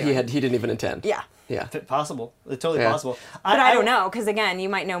That was he doing. didn't even intend. Yeah. Yeah. Possible. It's totally Yeah. possible. But I don't know, because again, you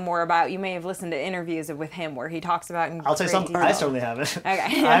might know more about. You may have listened to interviews with him where he talks about. I'll tell you great something. detail. I certainly haven't.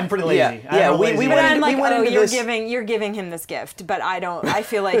 Okay. I'm pretty lazy. Yeah. I'm Yeah, real we lazy. went But into- I'm like, went oh, into you're giving him this gift, but I don't. I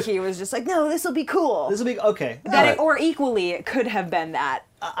feel like he was just like, no, this will be cool. This will be okay. That or equally, it could have been that.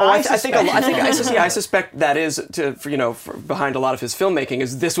 I suspect that is behind a lot of his filmmaking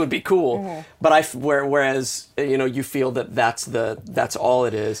is this would be cool, but whereas you feel that that's all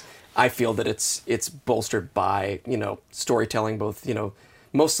it is. I feel that it's bolstered by storytelling, both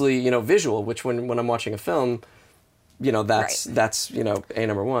mostly visual, which when I'm watching a film, that's a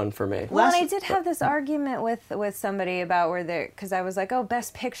number one for me. Well, and I did have this argument with somebody about because I was like, oh,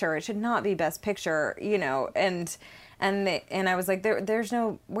 Best Picture, it should not be Best Picture, and I was like,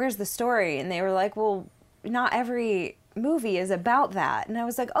 where's the story? And they were like, well, not every movie is about that. And I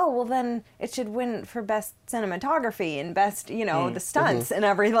was like, oh, well then it should win for best cinematography and best, the stunts and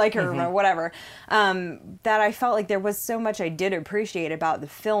every or whatever. That I felt like there was so much I did appreciate about the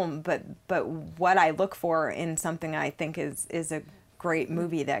film, but what I look for in something I think is a great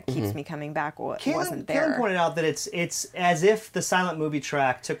movie that keeps me coming back wasn't there. Caitlin pointed out that it's as if the silent movie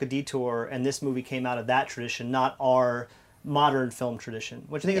track took a detour and this movie came out of that tradition, not our modern film tradition,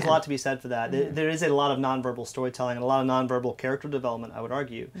 which I think is a lot to be said for that. There is a lot of nonverbal storytelling and a lot of nonverbal character development, I would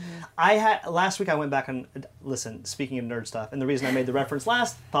argue. Last week I went back and, listen, speaking of nerd stuff, and the reason I made the reference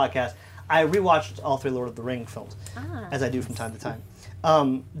last podcast, I rewatched all 3 Lord of the Rings films, as I do from time to time.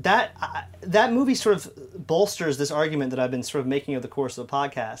 That movie sort of bolsters this argument that I've been sort of making over the course of the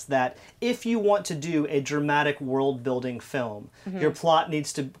podcast, that if you want to do a dramatic world building film, your plot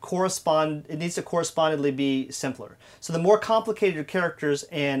needs to correspondingly be simpler. So the more complicated your characters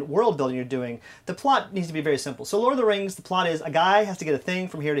and world building you're doing, the plot needs to be very simple. So Lord of the Rings, the plot is a guy has to get a thing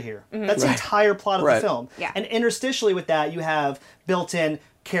from here to here. That's the entire plot of the film. Yeah. And interstitially with that, you have built in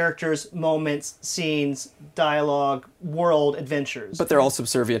characters, moments, scenes, dialogue, world, adventures. But they're all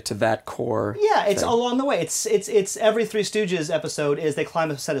subservient to that core. Yeah, it's thing. along the way. It's every Three Stooges episode is they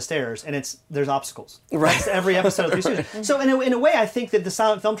climb a set of stairs and there's obstacles. Right. That's every episode of Three Stooges. So in a way, I think that the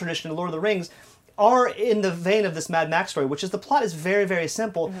silent film tradition of Lord of the Rings are in the vein of this Mad Max story, which is the plot is very, very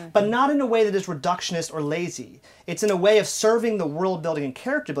simple, but not in a way that is reductionist or lazy. It's in a way of serving the world building and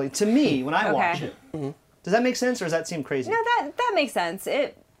character building. To me, when I watch it. Does that make sense, or does that seem crazy? No, that makes sense.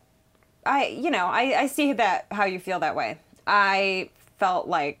 I see that how you feel that way. I felt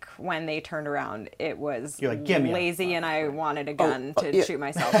like when they turned around, it was lazy, and I wanted a gun to shoot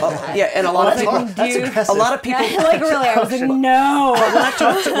myself. And a lot of people. That's aggressive. A lot of people. Like really, I was like, no.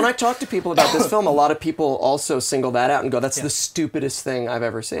 When I talk to people about this film, a lot of people also single that out and go, "That's the stupidest thing I've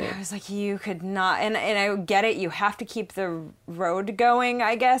ever seen." I was like, you could not, and I get it. You have to keep the road going,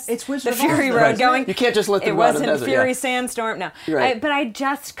 I guess. It's Wizard the of Oz, Fury though, Road isn't going. You can't just let them It run in the wasn't desert, Fury Sandstorm. No, Right. but I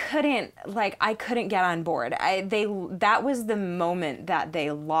just couldn't. I couldn't get on board. That was the moment that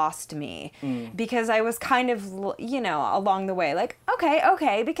they lost me because I was kind of along the way like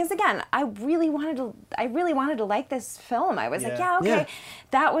okay because again I really wanted to like this film. I was like okay. Yeah.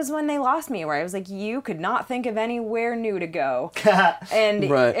 That was when they lost me, where I was like, you could not think of anywhere new to go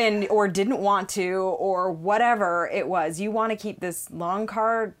and or didn't want to or whatever it was. You want to keep this long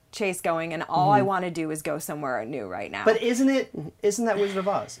car chase going, and all I want to do is go somewhere new right now. But isn't that Wizard of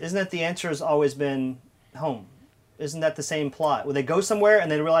Oz? Isn't that the answer has always been home? Isn't that the same plot? Where they go somewhere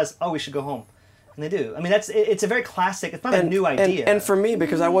and they realize, oh, we should go home. And they do. I mean, it's a very classic, it's not a new idea. And for me,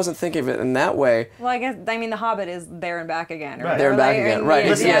 because I wasn't thinking of it in that way. Well, I guess, The Hobbit is there and back again. Right. There and back again. Right.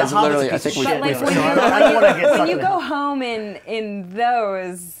 Listen, Yeah, The it's Hobbit's literally, a I think we piece of should. shit. Like I don't want to get when you sucked go in. home in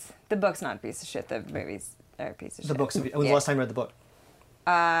those, the book's not a piece of shit, the movies are a piece of shit. The books. When was the last time you read the book?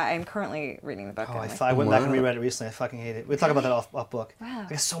 I'm currently reading the book. Oh, I went back and reread it recently. I fucking hate it. We'll talk about that off book. Wow. I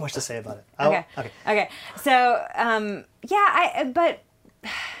got so much to say about it. Okay. So,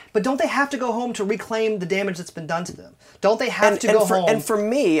 But don't they have to go home to reclaim the damage that's been done to them? Don't they have to go home? And for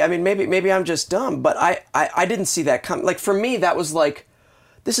me, I mean, maybe I'm just dumb, but I didn't see that come. Like, for me, that was like,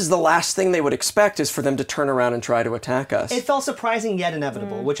 this is the last thing they would expect is for them to turn around and try to attack us. It felt surprising yet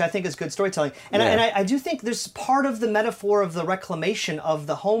inevitable, which I think is good storytelling. And I do think there's part of the metaphor of the reclamation of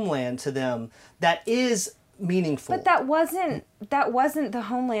the homeland to them that is meaningful. but that wasn't the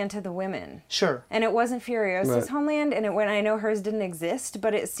homeland to the women. Sure. And it wasn't Furiosa's Right. homeland, and when I know hers didn't exist,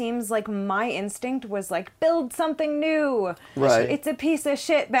 but it seems like my instinct was like, build something new. Right. It's a piece of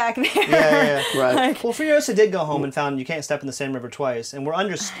shit back there. Yeah. Right. Well, Furiosa did go home and found you can't step in the same river twice, and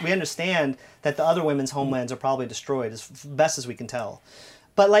we understand that the other women's homelands are probably destroyed as best as we can tell.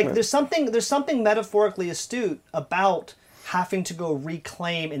 But like, there's something metaphorically astute about having to go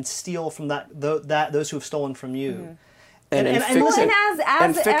reclaim and steal from those who have stolen from you. And Well, and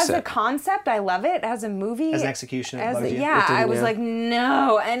as it. a concept, I love it. As a movie, As an execution, it bugs you. yeah, I was yeah. like,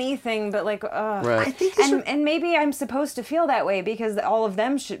 no, anything but like, ugh. Right. I think And maybe I'm supposed to feel that way because all of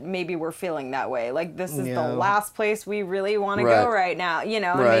them maybe were feeling that way. Like, this is Yeah. the last place we really want to Right. go right now, and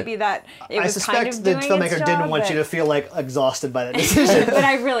Right. maybe that it I was suspect kind of the doing filmmaker its job, didn't want you to feel like exhausted by that decision. but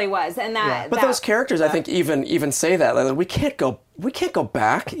I really was, and that. But that, those characters, I think, even say that. Like, we can't go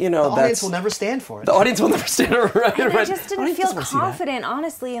back. You know, The audience that's will never stand for it. the audience will never stand right. And I right. just didn't Audience feel doesn't wanna see that. confident,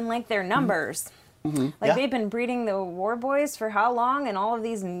 honestly, in like their numbers. Like Yeah. they've been breeding the war boys for how long, and all of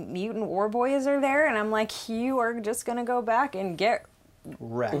these mutant war boys are there, and I'm like, you are just gonna go back and get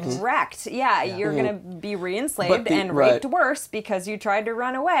Wrecked. wrecked. Yeah, you're gonna be re-enslaved But and right. raped worse because you tried to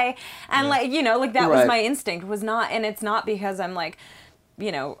run away. And like, like that was Right. my instinct, was not, and it's not because I'm like,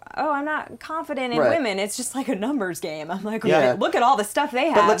 I'm not confident in Right. women. It's just like a numbers game. I'm like, Yeah. look at all the stuff they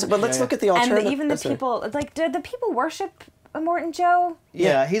have. But let's look at the alternative. And even the sorry. people, like, do the people worship Immortan Joe?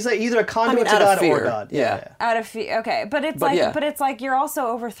 Yeah, he's like either a conduit to out of God fear. or God. Yeah. Out of fear. Okay, but it's but it's like you're also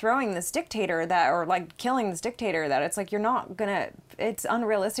overthrowing this dictator or like killing this dictator that it's like you're not gonna. It's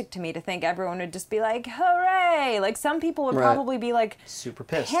unrealistic to me to think everyone would just be like, hooray! Like some people would probably be like super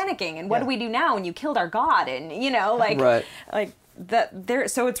pissed, panicking, and what do we do now? And you killed our god, and like that there.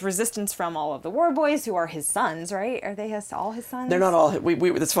 So it's resistance from all of the war boys who are his sons, right? Are they all his sons? They're not all.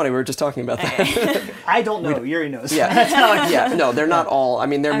 That's funny. We were just talking about that. I don't know. Yuri knows. Yeah. Yeah. No, they're not all. I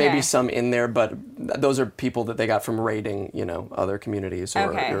mean, there may be Okay. some in there, but those are people that they got from raiding, other communities.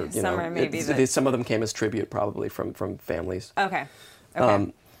 Or, Okay. or, Some are maybe some of them came as tribute, probably from families. Okay.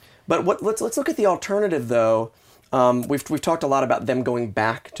 But let's look at the alternative, though. We've talked a lot about them going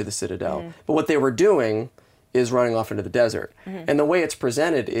back to the Citadel, but what they were doing is running off into the desert, and the way it's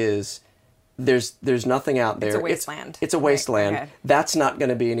presented is there's nothing out there. It's a wasteland. It's a wasteland. Right, okay. That's not going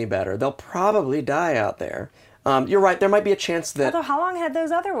to be any better. They'll probably die out there. You're right. There might be a chance that. Although, how long had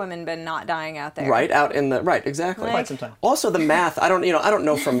those other women been not dying out there? Right out in the exactly. Like- Quite some time. Also, the math. I don't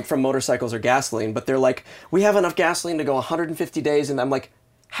know from motorcycles or gasoline, but they're like, we have enough gasoline to go 150 days, and I'm like,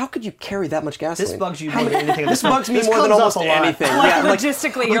 how could you carry that much gasoline? This bugs you more than anything. This bugs me This more than comes up almost a lot. anything. Like, Yeah, like,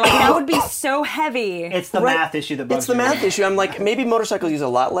 logistically, you're like, that would be so heavy. It's the Right. math issue that bugs it's the me. math issue. I'm like, maybe motorcycles use a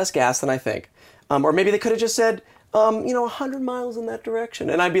lot less gas than I think, or maybe they could have just said, 100 miles in that direction,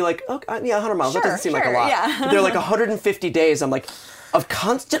 and I'd be like, okay, yeah, 100 miles. That Sure, doesn't seem like a sure, lot. yeah. But they're like 150 days. I'm like, of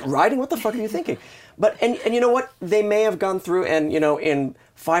constant riding. What the fuck are you thinking? But and you know what? They may have gone through, and in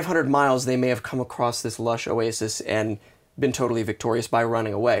 500 miles, they may have come across this lush oasis and been totally victorious by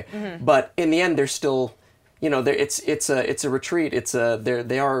running away. Mm-hmm. But in the end, they're still, it's a retreat.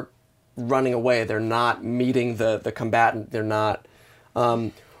 They are running away. They're not meeting the combatant. They're not.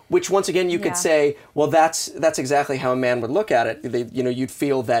 Which once again you could say, well, that's exactly how a man would look at it. You'd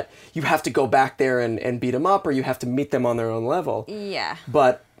feel that you have to go back there and beat them up, or you have to meet them on their own level. Yeah.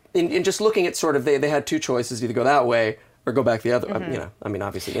 But in just looking at sort of, they had two choices: either go that way or go back the other.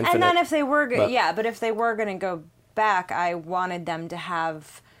 Obviously infinite. And then if they were, but- but if they were going to go back, I wanted them to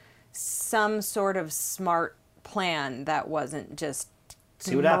have some sort of smart plan that wasn't just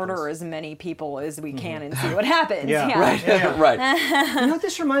See what murder happens. as many people as we can and see what happens. Yeah. Right, Yeah. right. You know what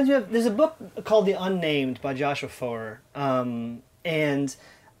this reminds me of? There's a book called The Unnamed by Joshua Foer. And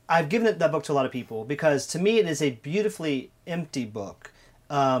I've given that book to a lot of people because to me it is a beautifully empty book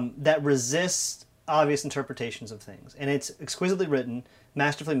that resists obvious interpretations of things. And it's exquisitely written,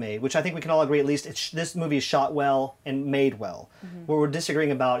 masterfully made, which I think we can all agree at least this movie is shot well and made well. What we're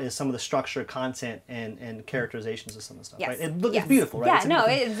disagreeing about is some of the structure, content, and characterizations of some of the stuff. Yes. Right? It's Yes. beautiful, right? Yeah, It's a no,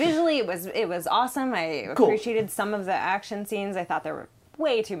 beautiful- visually it was awesome. I Cool. appreciated some of the action scenes. I thought there were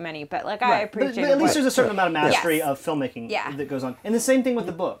way too many, but I Right. appreciated But at least what- there's a certain amount of mastery Yes. of filmmaking Yeah. that goes on. And the same thing with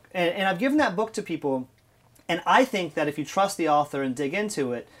the book. And I've given that book to people, and I think that if you trust the author and dig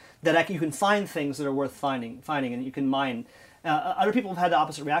into it, that you can find things that are worth finding, and you can mine. Other people have had the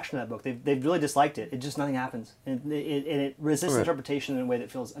opposite reaction to that book. They've really disliked it. It just nothing happens, and it resists interpretation in a way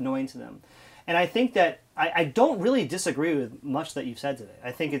that feels annoying to them. And I think that I don't really disagree with much that you've said today.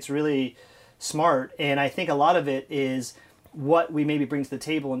 I think it's really smart, and I think a lot of it is what we maybe bring to the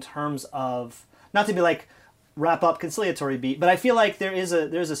table in terms of, not to be like wrap up conciliatory beat, but I feel like there's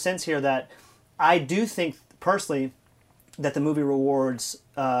a sense here that I do think personally that the movie rewards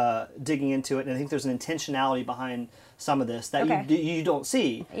digging into it, and I think there's an intentionality behind some of this that Okay. you don't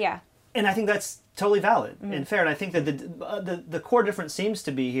see. Yeah. And I think that's totally valid and fair. And I think that the core difference seems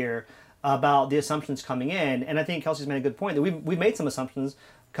to be here about the assumptions coming in. And I think Kelsey's made a good point that we've made some assumptions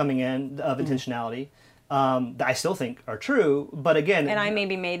coming in of intentionality that I still think are true. But again, And I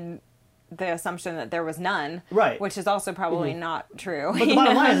maybe made the assumption that there was none, Right. which is also probably not true. but the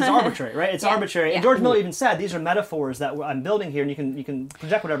bottom line is it's arbitrary, right? It's Yeah, arbitrary. And yeah. George Miller even said these are metaphors that I'm building here, and you can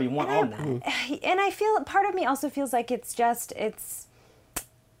project whatever you want on them. And I feel part of me also feels like it's just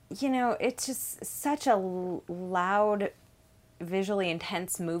such a loud, visually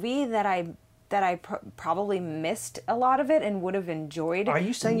intense movie that I probably missed a lot of it and would have enjoyed. Are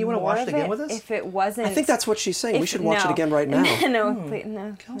you saying you wanna more watch it of again with us? If it wasn't, I think that's what she's saying. We if- should watch it no. again right now. No, please,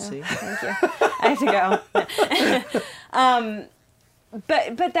 no, Kelsey. no, thank you. I have to go.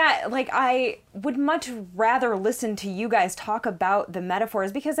 But that, like, I would much rather listen to you guys talk about the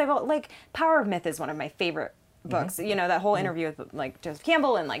metaphors because Power of Myth is one of my favorite books. You know, that whole interview with like Joseph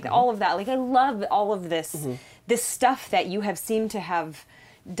Campbell and like all of that. Like, I love all of this this stuff that you have seemed to have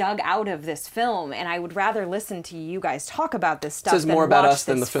dug out of this film, and I would rather listen to you guys talk about this stuff. Says than more about watch us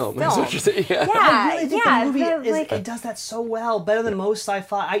than the this film. Is what you're saying. Yeah. I really think the movie like, it does that so well, better than most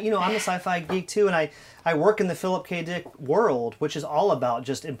sci-fi. I'm a sci-fi geek too, and I work in the Philip K. Dick world, which is all about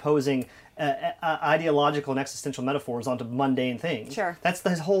just imposing ideological and existential metaphors onto mundane things. Sure. That's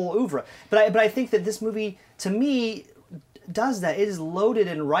his whole oeuvre. But I think that this movie, to me, does that. It is loaded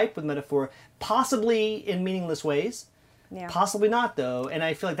and ripe with metaphor, possibly in meaningless ways. Yeah. Possibly not, though. And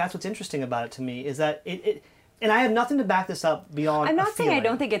I feel like that's what's interesting about it to me, is that it and I have nothing to back this up beyond I'm not a saying I feeling.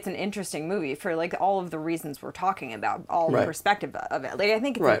 don't think it's an interesting movie for like all of the reasons we're talking about, all the Right. perspective of it. Like I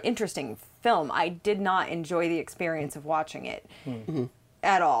think it's Right. an interesting film. I did not enjoy the experience of watching it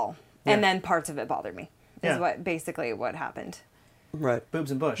at all. And then parts of it bothered me. Is Yeah. basically what happened. Right.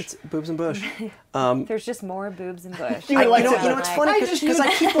 Boobs and bush. It's boobs and bush. There's just more boobs and bush. You like you to- know, it's funny because I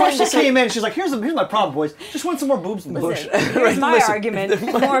keep She wanting to say came in and she's like, here's my problem, boys. Just want some more boobs and bush. Listen, here's my listen. argument.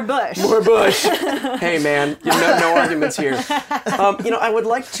 More bush. more bush. Hey man, no arguments here. I would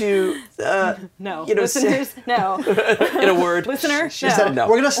like to, No. you know, Listeners, no. in a word, Listener, She no. said, No.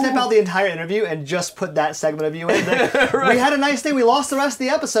 we're going to snip out the entire interview and just put that segment of you in. We had a nice day. We lost the rest of the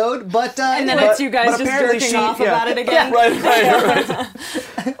episode, but... And then but- it's you guys but just apparently jerking she- off yeah. about it again. right.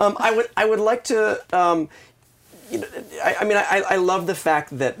 I would like to. I love the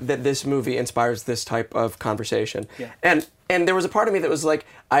fact that this movie inspires this type of conversation. Yeah. And there was a part of me that was like,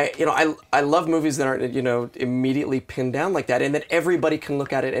 I love movies that aren't immediately pinned down like that, and that everybody can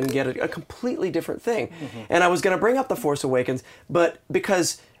look at it and get a completely different thing. Mm-hmm. And I was going to bring up The Force Awakens, but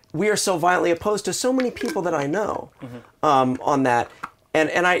because we are so violently opposed to so many people that I know on that.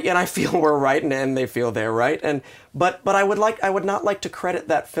 And I feel we're right, and they feel they're right, but I would not like to credit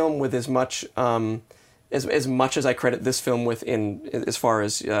that film with as much as I credit this film with as far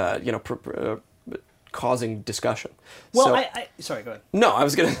as causing discussion. Well, So- sorry, go ahead. no, I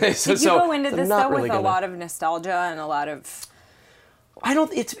was gonna say so. Did you go into I'm this not though really with a gonna- lot of nostalgia and a lot of... I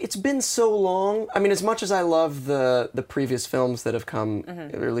don't. It's been so long. I mean, as much as I love the previous films that have come,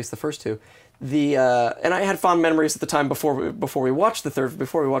 or at least the first two, and I had fond memories at the time before we watched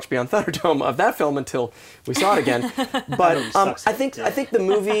before we watched Beyond Thunderdome of that film until we saw it again. But movie sucks. I think the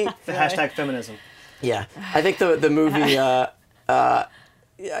movie. Hashtag feminism. Yeah, I think the movie.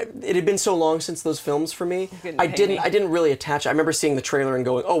 It had been so long since those films for me. couldn't I pay me. didn't really attach. I remember seeing the trailer and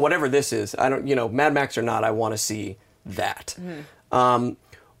going, "Oh, whatever this is, I don't. Mad Max or not, I want to see that."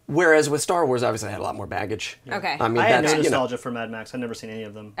 Whereas with Star Wars, obviously, I had a lot more baggage. Okay. I mean, I had that's no nostalgia for Mad Max. I'd never seen any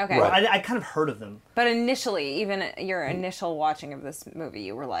of them. Okay. Well, Right. I kind of heard of them. But initially, even your initial watching of this movie,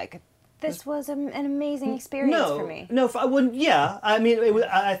 you were like, this was an amazing experience for me. No, I wouldn't. Yeah, I mean,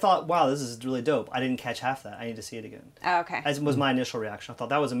 I thought, wow, this is really dope. I didn't catch half that. I need to see it again. Oh, okay. As was my initial reaction. I thought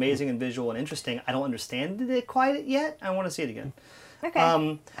that was amazing and visual and interesting. I don't understand it quite yet. I want to see it again.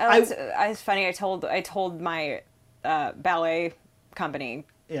 Okay. It's funny. I told my ballet company,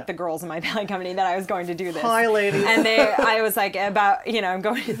 Yeah. the girls in my ballet company, that I was going to do this. Hi, ladies. And I was like, I'm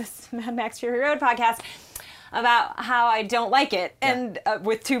going to this Mad Max Fury Road podcast about how I don't like it, and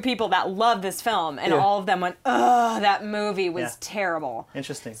with two people that love this film, and Yeah. all of them went, "Ugh, that movie was Yeah. terrible."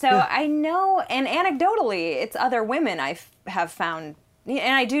 Interesting. So I know, and anecdotally, it's other women I have found,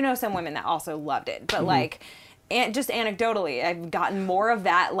 and I do know some women that also loved it, but just anecdotally, I've gotten more of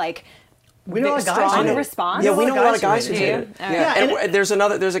that, like, We know a lot of guys who strong did it. response. Yeah, we know a lot of guys who who did did it. it. Yeah, Yeah, and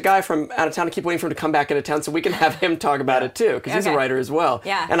there's a guy from out of town. I keep waiting for him to come back into town so we can have him talk about it too, because he's a Okay. writer as well.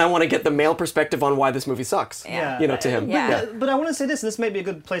 Yeah. And I want to get the male perspective on why this movie sucks. Yeah. To him. Yeah. But I want to say this, and this may be a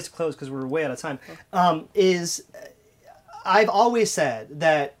good place to close because we're way out of time. I've always said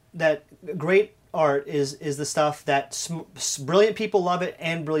that great art is the stuff that brilliant people love it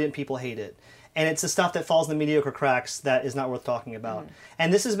and brilliant people hate it. And it's the stuff that falls in the mediocre cracks that is not worth talking about.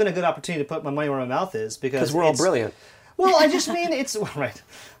 And this has been a good opportunity to put my money where my mouth is because We're all brilliant. Well, I just mean it's right.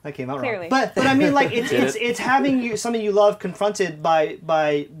 That came out Clearly. wrong. But I mean, like Did it's having something you love confronted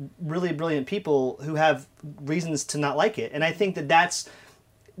by really brilliant people who have reasons to not like it, and I think that's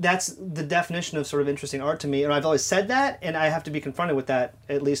the definition of sort of interesting art to me. And I've always said that, and I have to be confronted with that,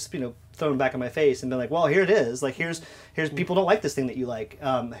 at least thrown back in my face and been like, well, here it is. Like here's people don't like this thing that you like,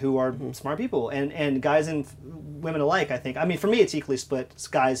 who are smart people and guys and women alike. I think. I mean, for me, it's equally split. It's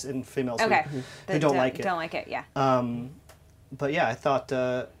guys and females Okay. who don't like it. Don't like it, yeah. But yeah, I thought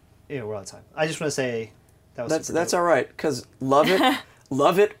we're out of time. I just want to say that was That's all right, because love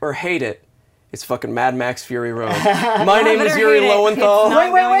it or hate it, It's fucking Mad Max Fury Road. My name is it or Yuri hate it, Lowenthal. it's not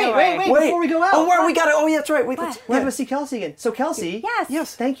going away. Wait, before we go out. Oh, where we got it? Oh, yeah, that's right. Wait, What? We have to see Kelsey again. So Kelsey,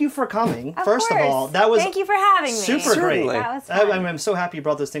 Yes. thank you for coming. Of First of course. all, that was Thank you for having me. super Certainly. great. That was fun. I'm so happy you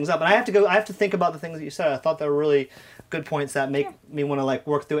brought those things up, and I have to think about the things that you said. I thought they were really good points that make me want to like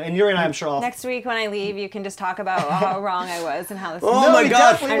work through it. And Yuri and I, I'm sure, all Next week when I leave, you can just talk about how wrong I was and how this. Oh No, my we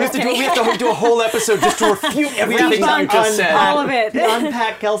God! definitely We have to do a whole episode just to refute everything you just said. all of it. the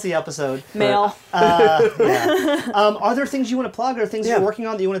Unpack Kelsey episode. Mail. Are there things you want to plug or things Yeah. you're working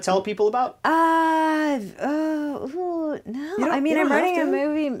on that you want to tell people about? No. I mean, you I'm don't writing have a to.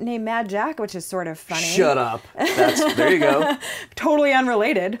 movie named Mad Jack, which is sort of funny. Shut up. There you go. Totally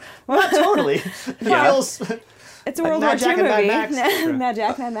unrelated. Totally. Yeah. Feels- It's a Like World Mad War Jack II and movie. Mad Max. Sure. Mad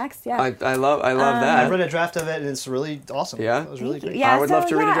Jack, Mad Max. Yeah. I love I that. read a draft of it and it's really awesome. Yeah? It was really great. Yeah, I would love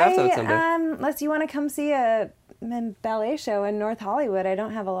to read a draft of it someday. Unless you want to come see a ballet show in North Hollywood, I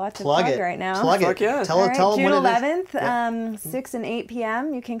don't have a lot to Plug plug it right now. Plug Fuck it. yeah. Tell All right, them June when it is. 11th, 6 and 8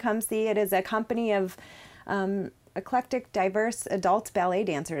 p.m. You can come see it. Is a company of eclectic, diverse adult ballet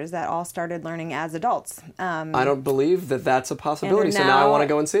dancers that all started learning as adults. I don't believe that that's a and possibility, are so now I want to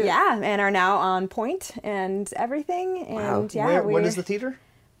go and see it. Yeah, and are now on point and everything. And yeah, What is the theater?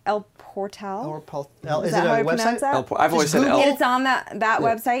 El Portal. Is Is it that how a I pronounce website? that? I've always said Google El. It's on that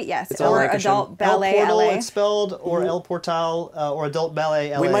website, yes. It's on Or Lancashire. Adult Ballet El Portal, LA. it's spelled, or El Portal, or Adult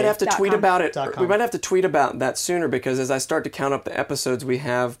Ballet LA. We might have to Dot tweet com. about it. Dot com. We might have to tweet about that sooner because as I start to count up the episodes we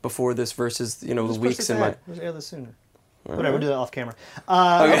have before this versus the Just push weeks this in my. ahead. Let's air this sooner. Whatever, we'll do that off camera.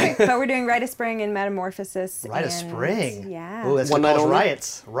 Okay. But we're doing Rite of Spring and Metamorphosis. Rite of and- Spring. Yeah. Oh, that's One what night calls only?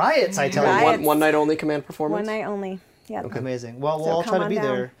 riots. Riots, I tell you. Riots. One night only command performance. One night only. Yep. Amazing. Well, we'll So all try come to on be down.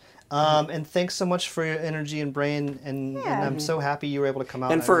 there. And thanks so much for your energy and brain, and I'm so happy you were able to come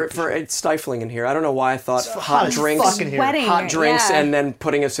out. And I for really appreciate it. it's stifling in here. I don't know why I thought hot hot as drinks, fuck in here. Sweating. hot drinks, yeah. and then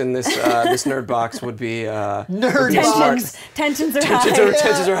putting us in this this nerd box would be Nerd would be smart. Tensions are Tensions high. are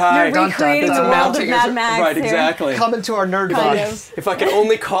tensions are high. You're recreating Dun, the dun, world mounting of Mad us- Max Right, here. exactly. Come into our nerd Kind box. of. If I could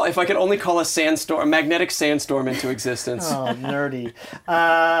only call a sandstorm, a magnetic sandstorm into existence. Oh, nerdy.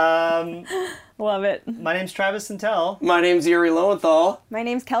 Love it. My name's Travis Santel. My name's Yuri Lowenthal, My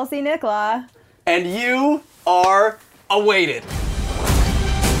name's Kelsey Nicola. and you are awaited.